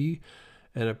TOD.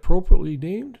 And appropriately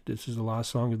named, this is the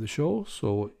last song of the show,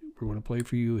 so we're going to play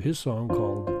for you his song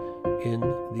called In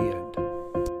the End.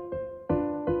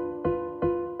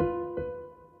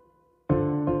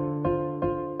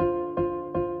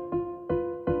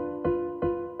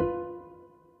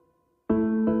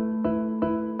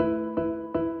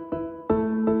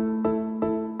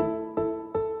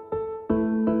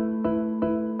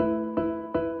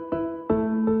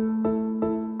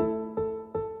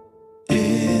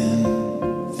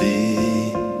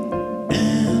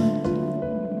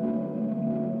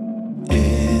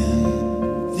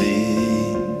 The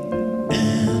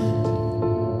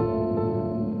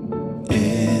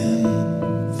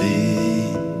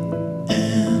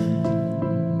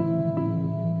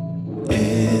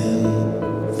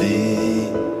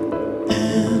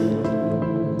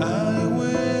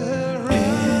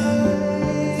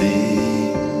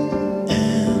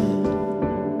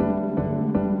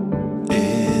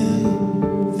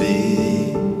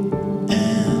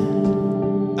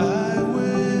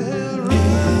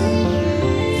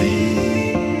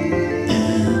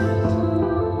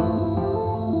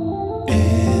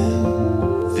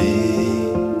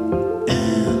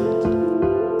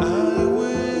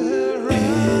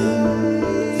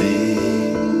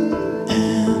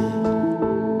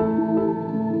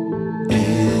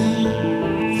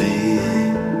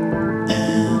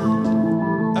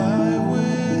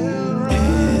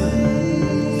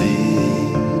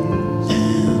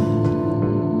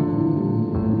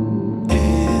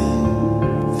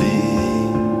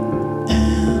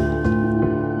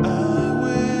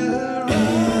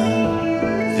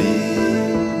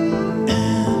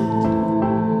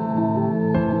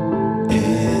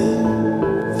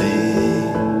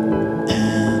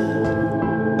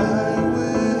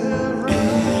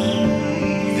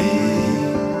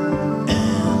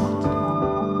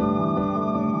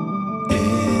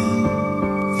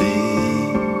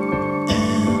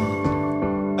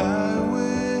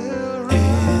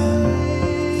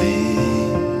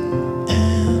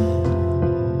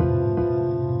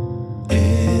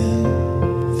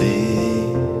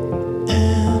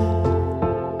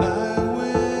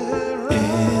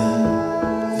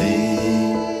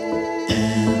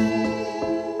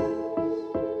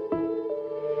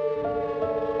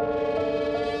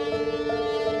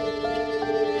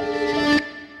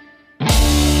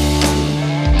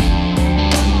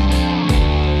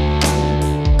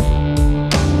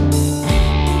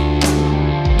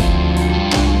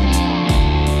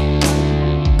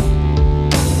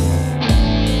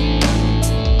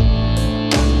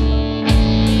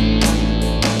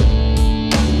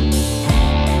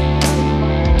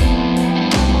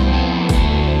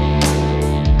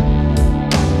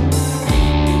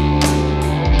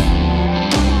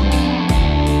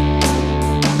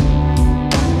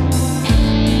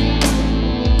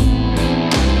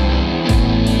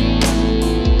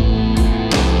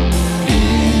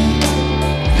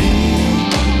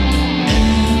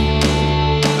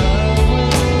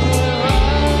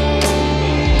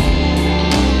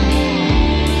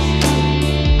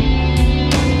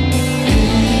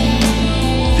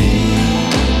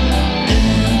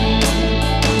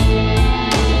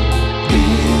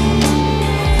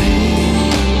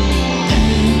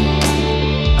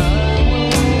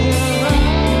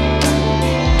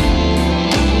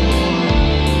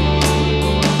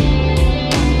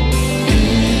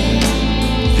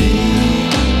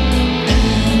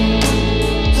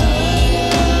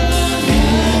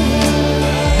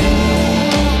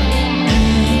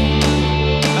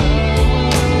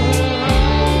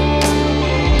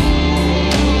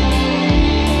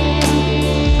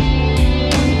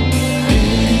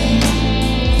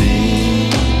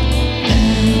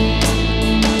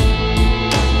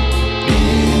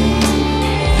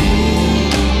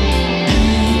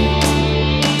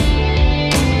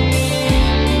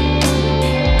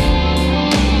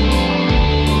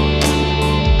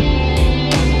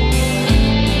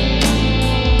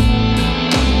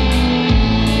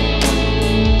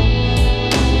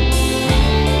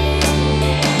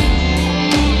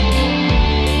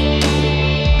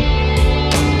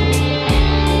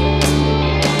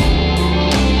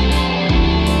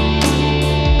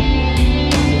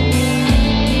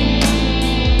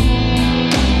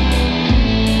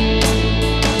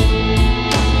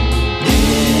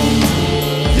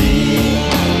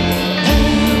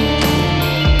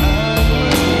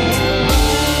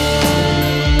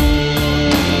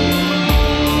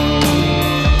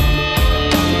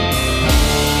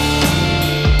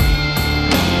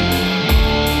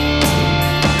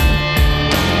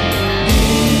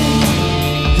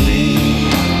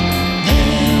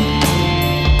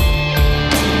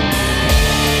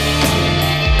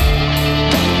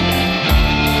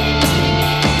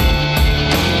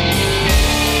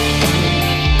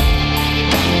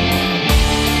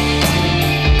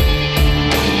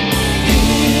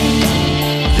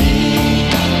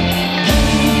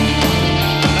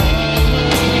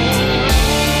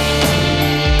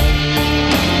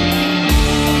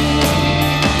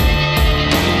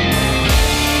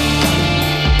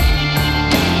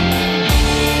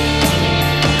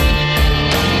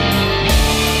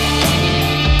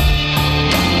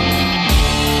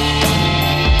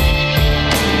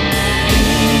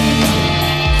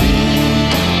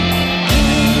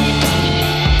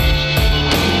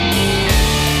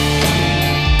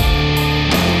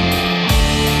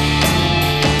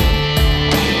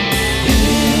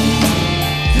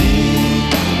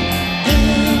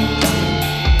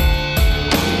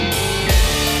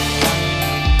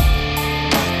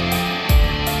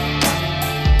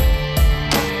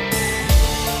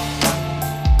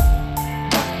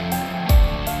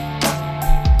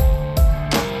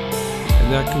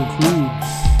that concludes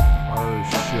our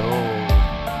show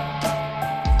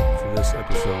for this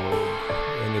episode.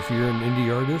 And if you're an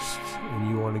indie artist and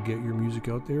you want to get your music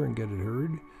out there and get it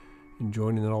heard and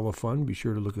join in all the fun, be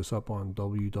sure to look us up on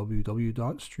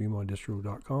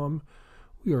www.streamondistro.com.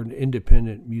 We are an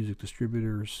independent music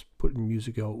distributors putting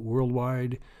music out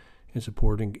worldwide and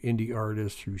supporting indie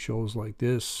artists through shows like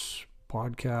this,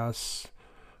 podcasts,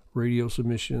 radio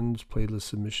submissions, playlist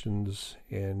submissions,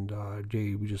 and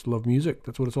Jay, we just love music.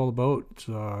 That's what it's all about.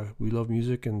 We love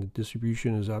music, and the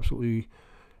distribution is absolutely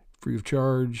free of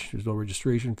charge. There's no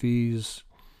registration fees.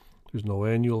 There's no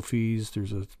annual fees.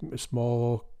 There's a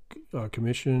small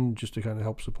commission just to kind of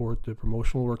help support the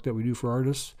promotional work that we do for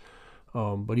artists.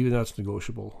 But even that's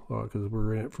negotiable because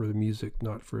we're in it for the music,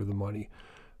 not for the money.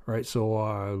 All right, so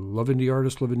love indie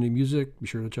artists, love indie music. Be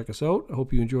sure to check us out. I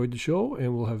hope you enjoyed the show,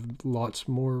 and we'll have lots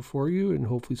more for you, and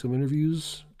hopefully some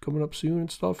interviews coming up soon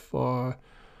and stuff. So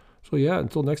yeah,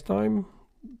 until next time,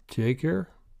 take care.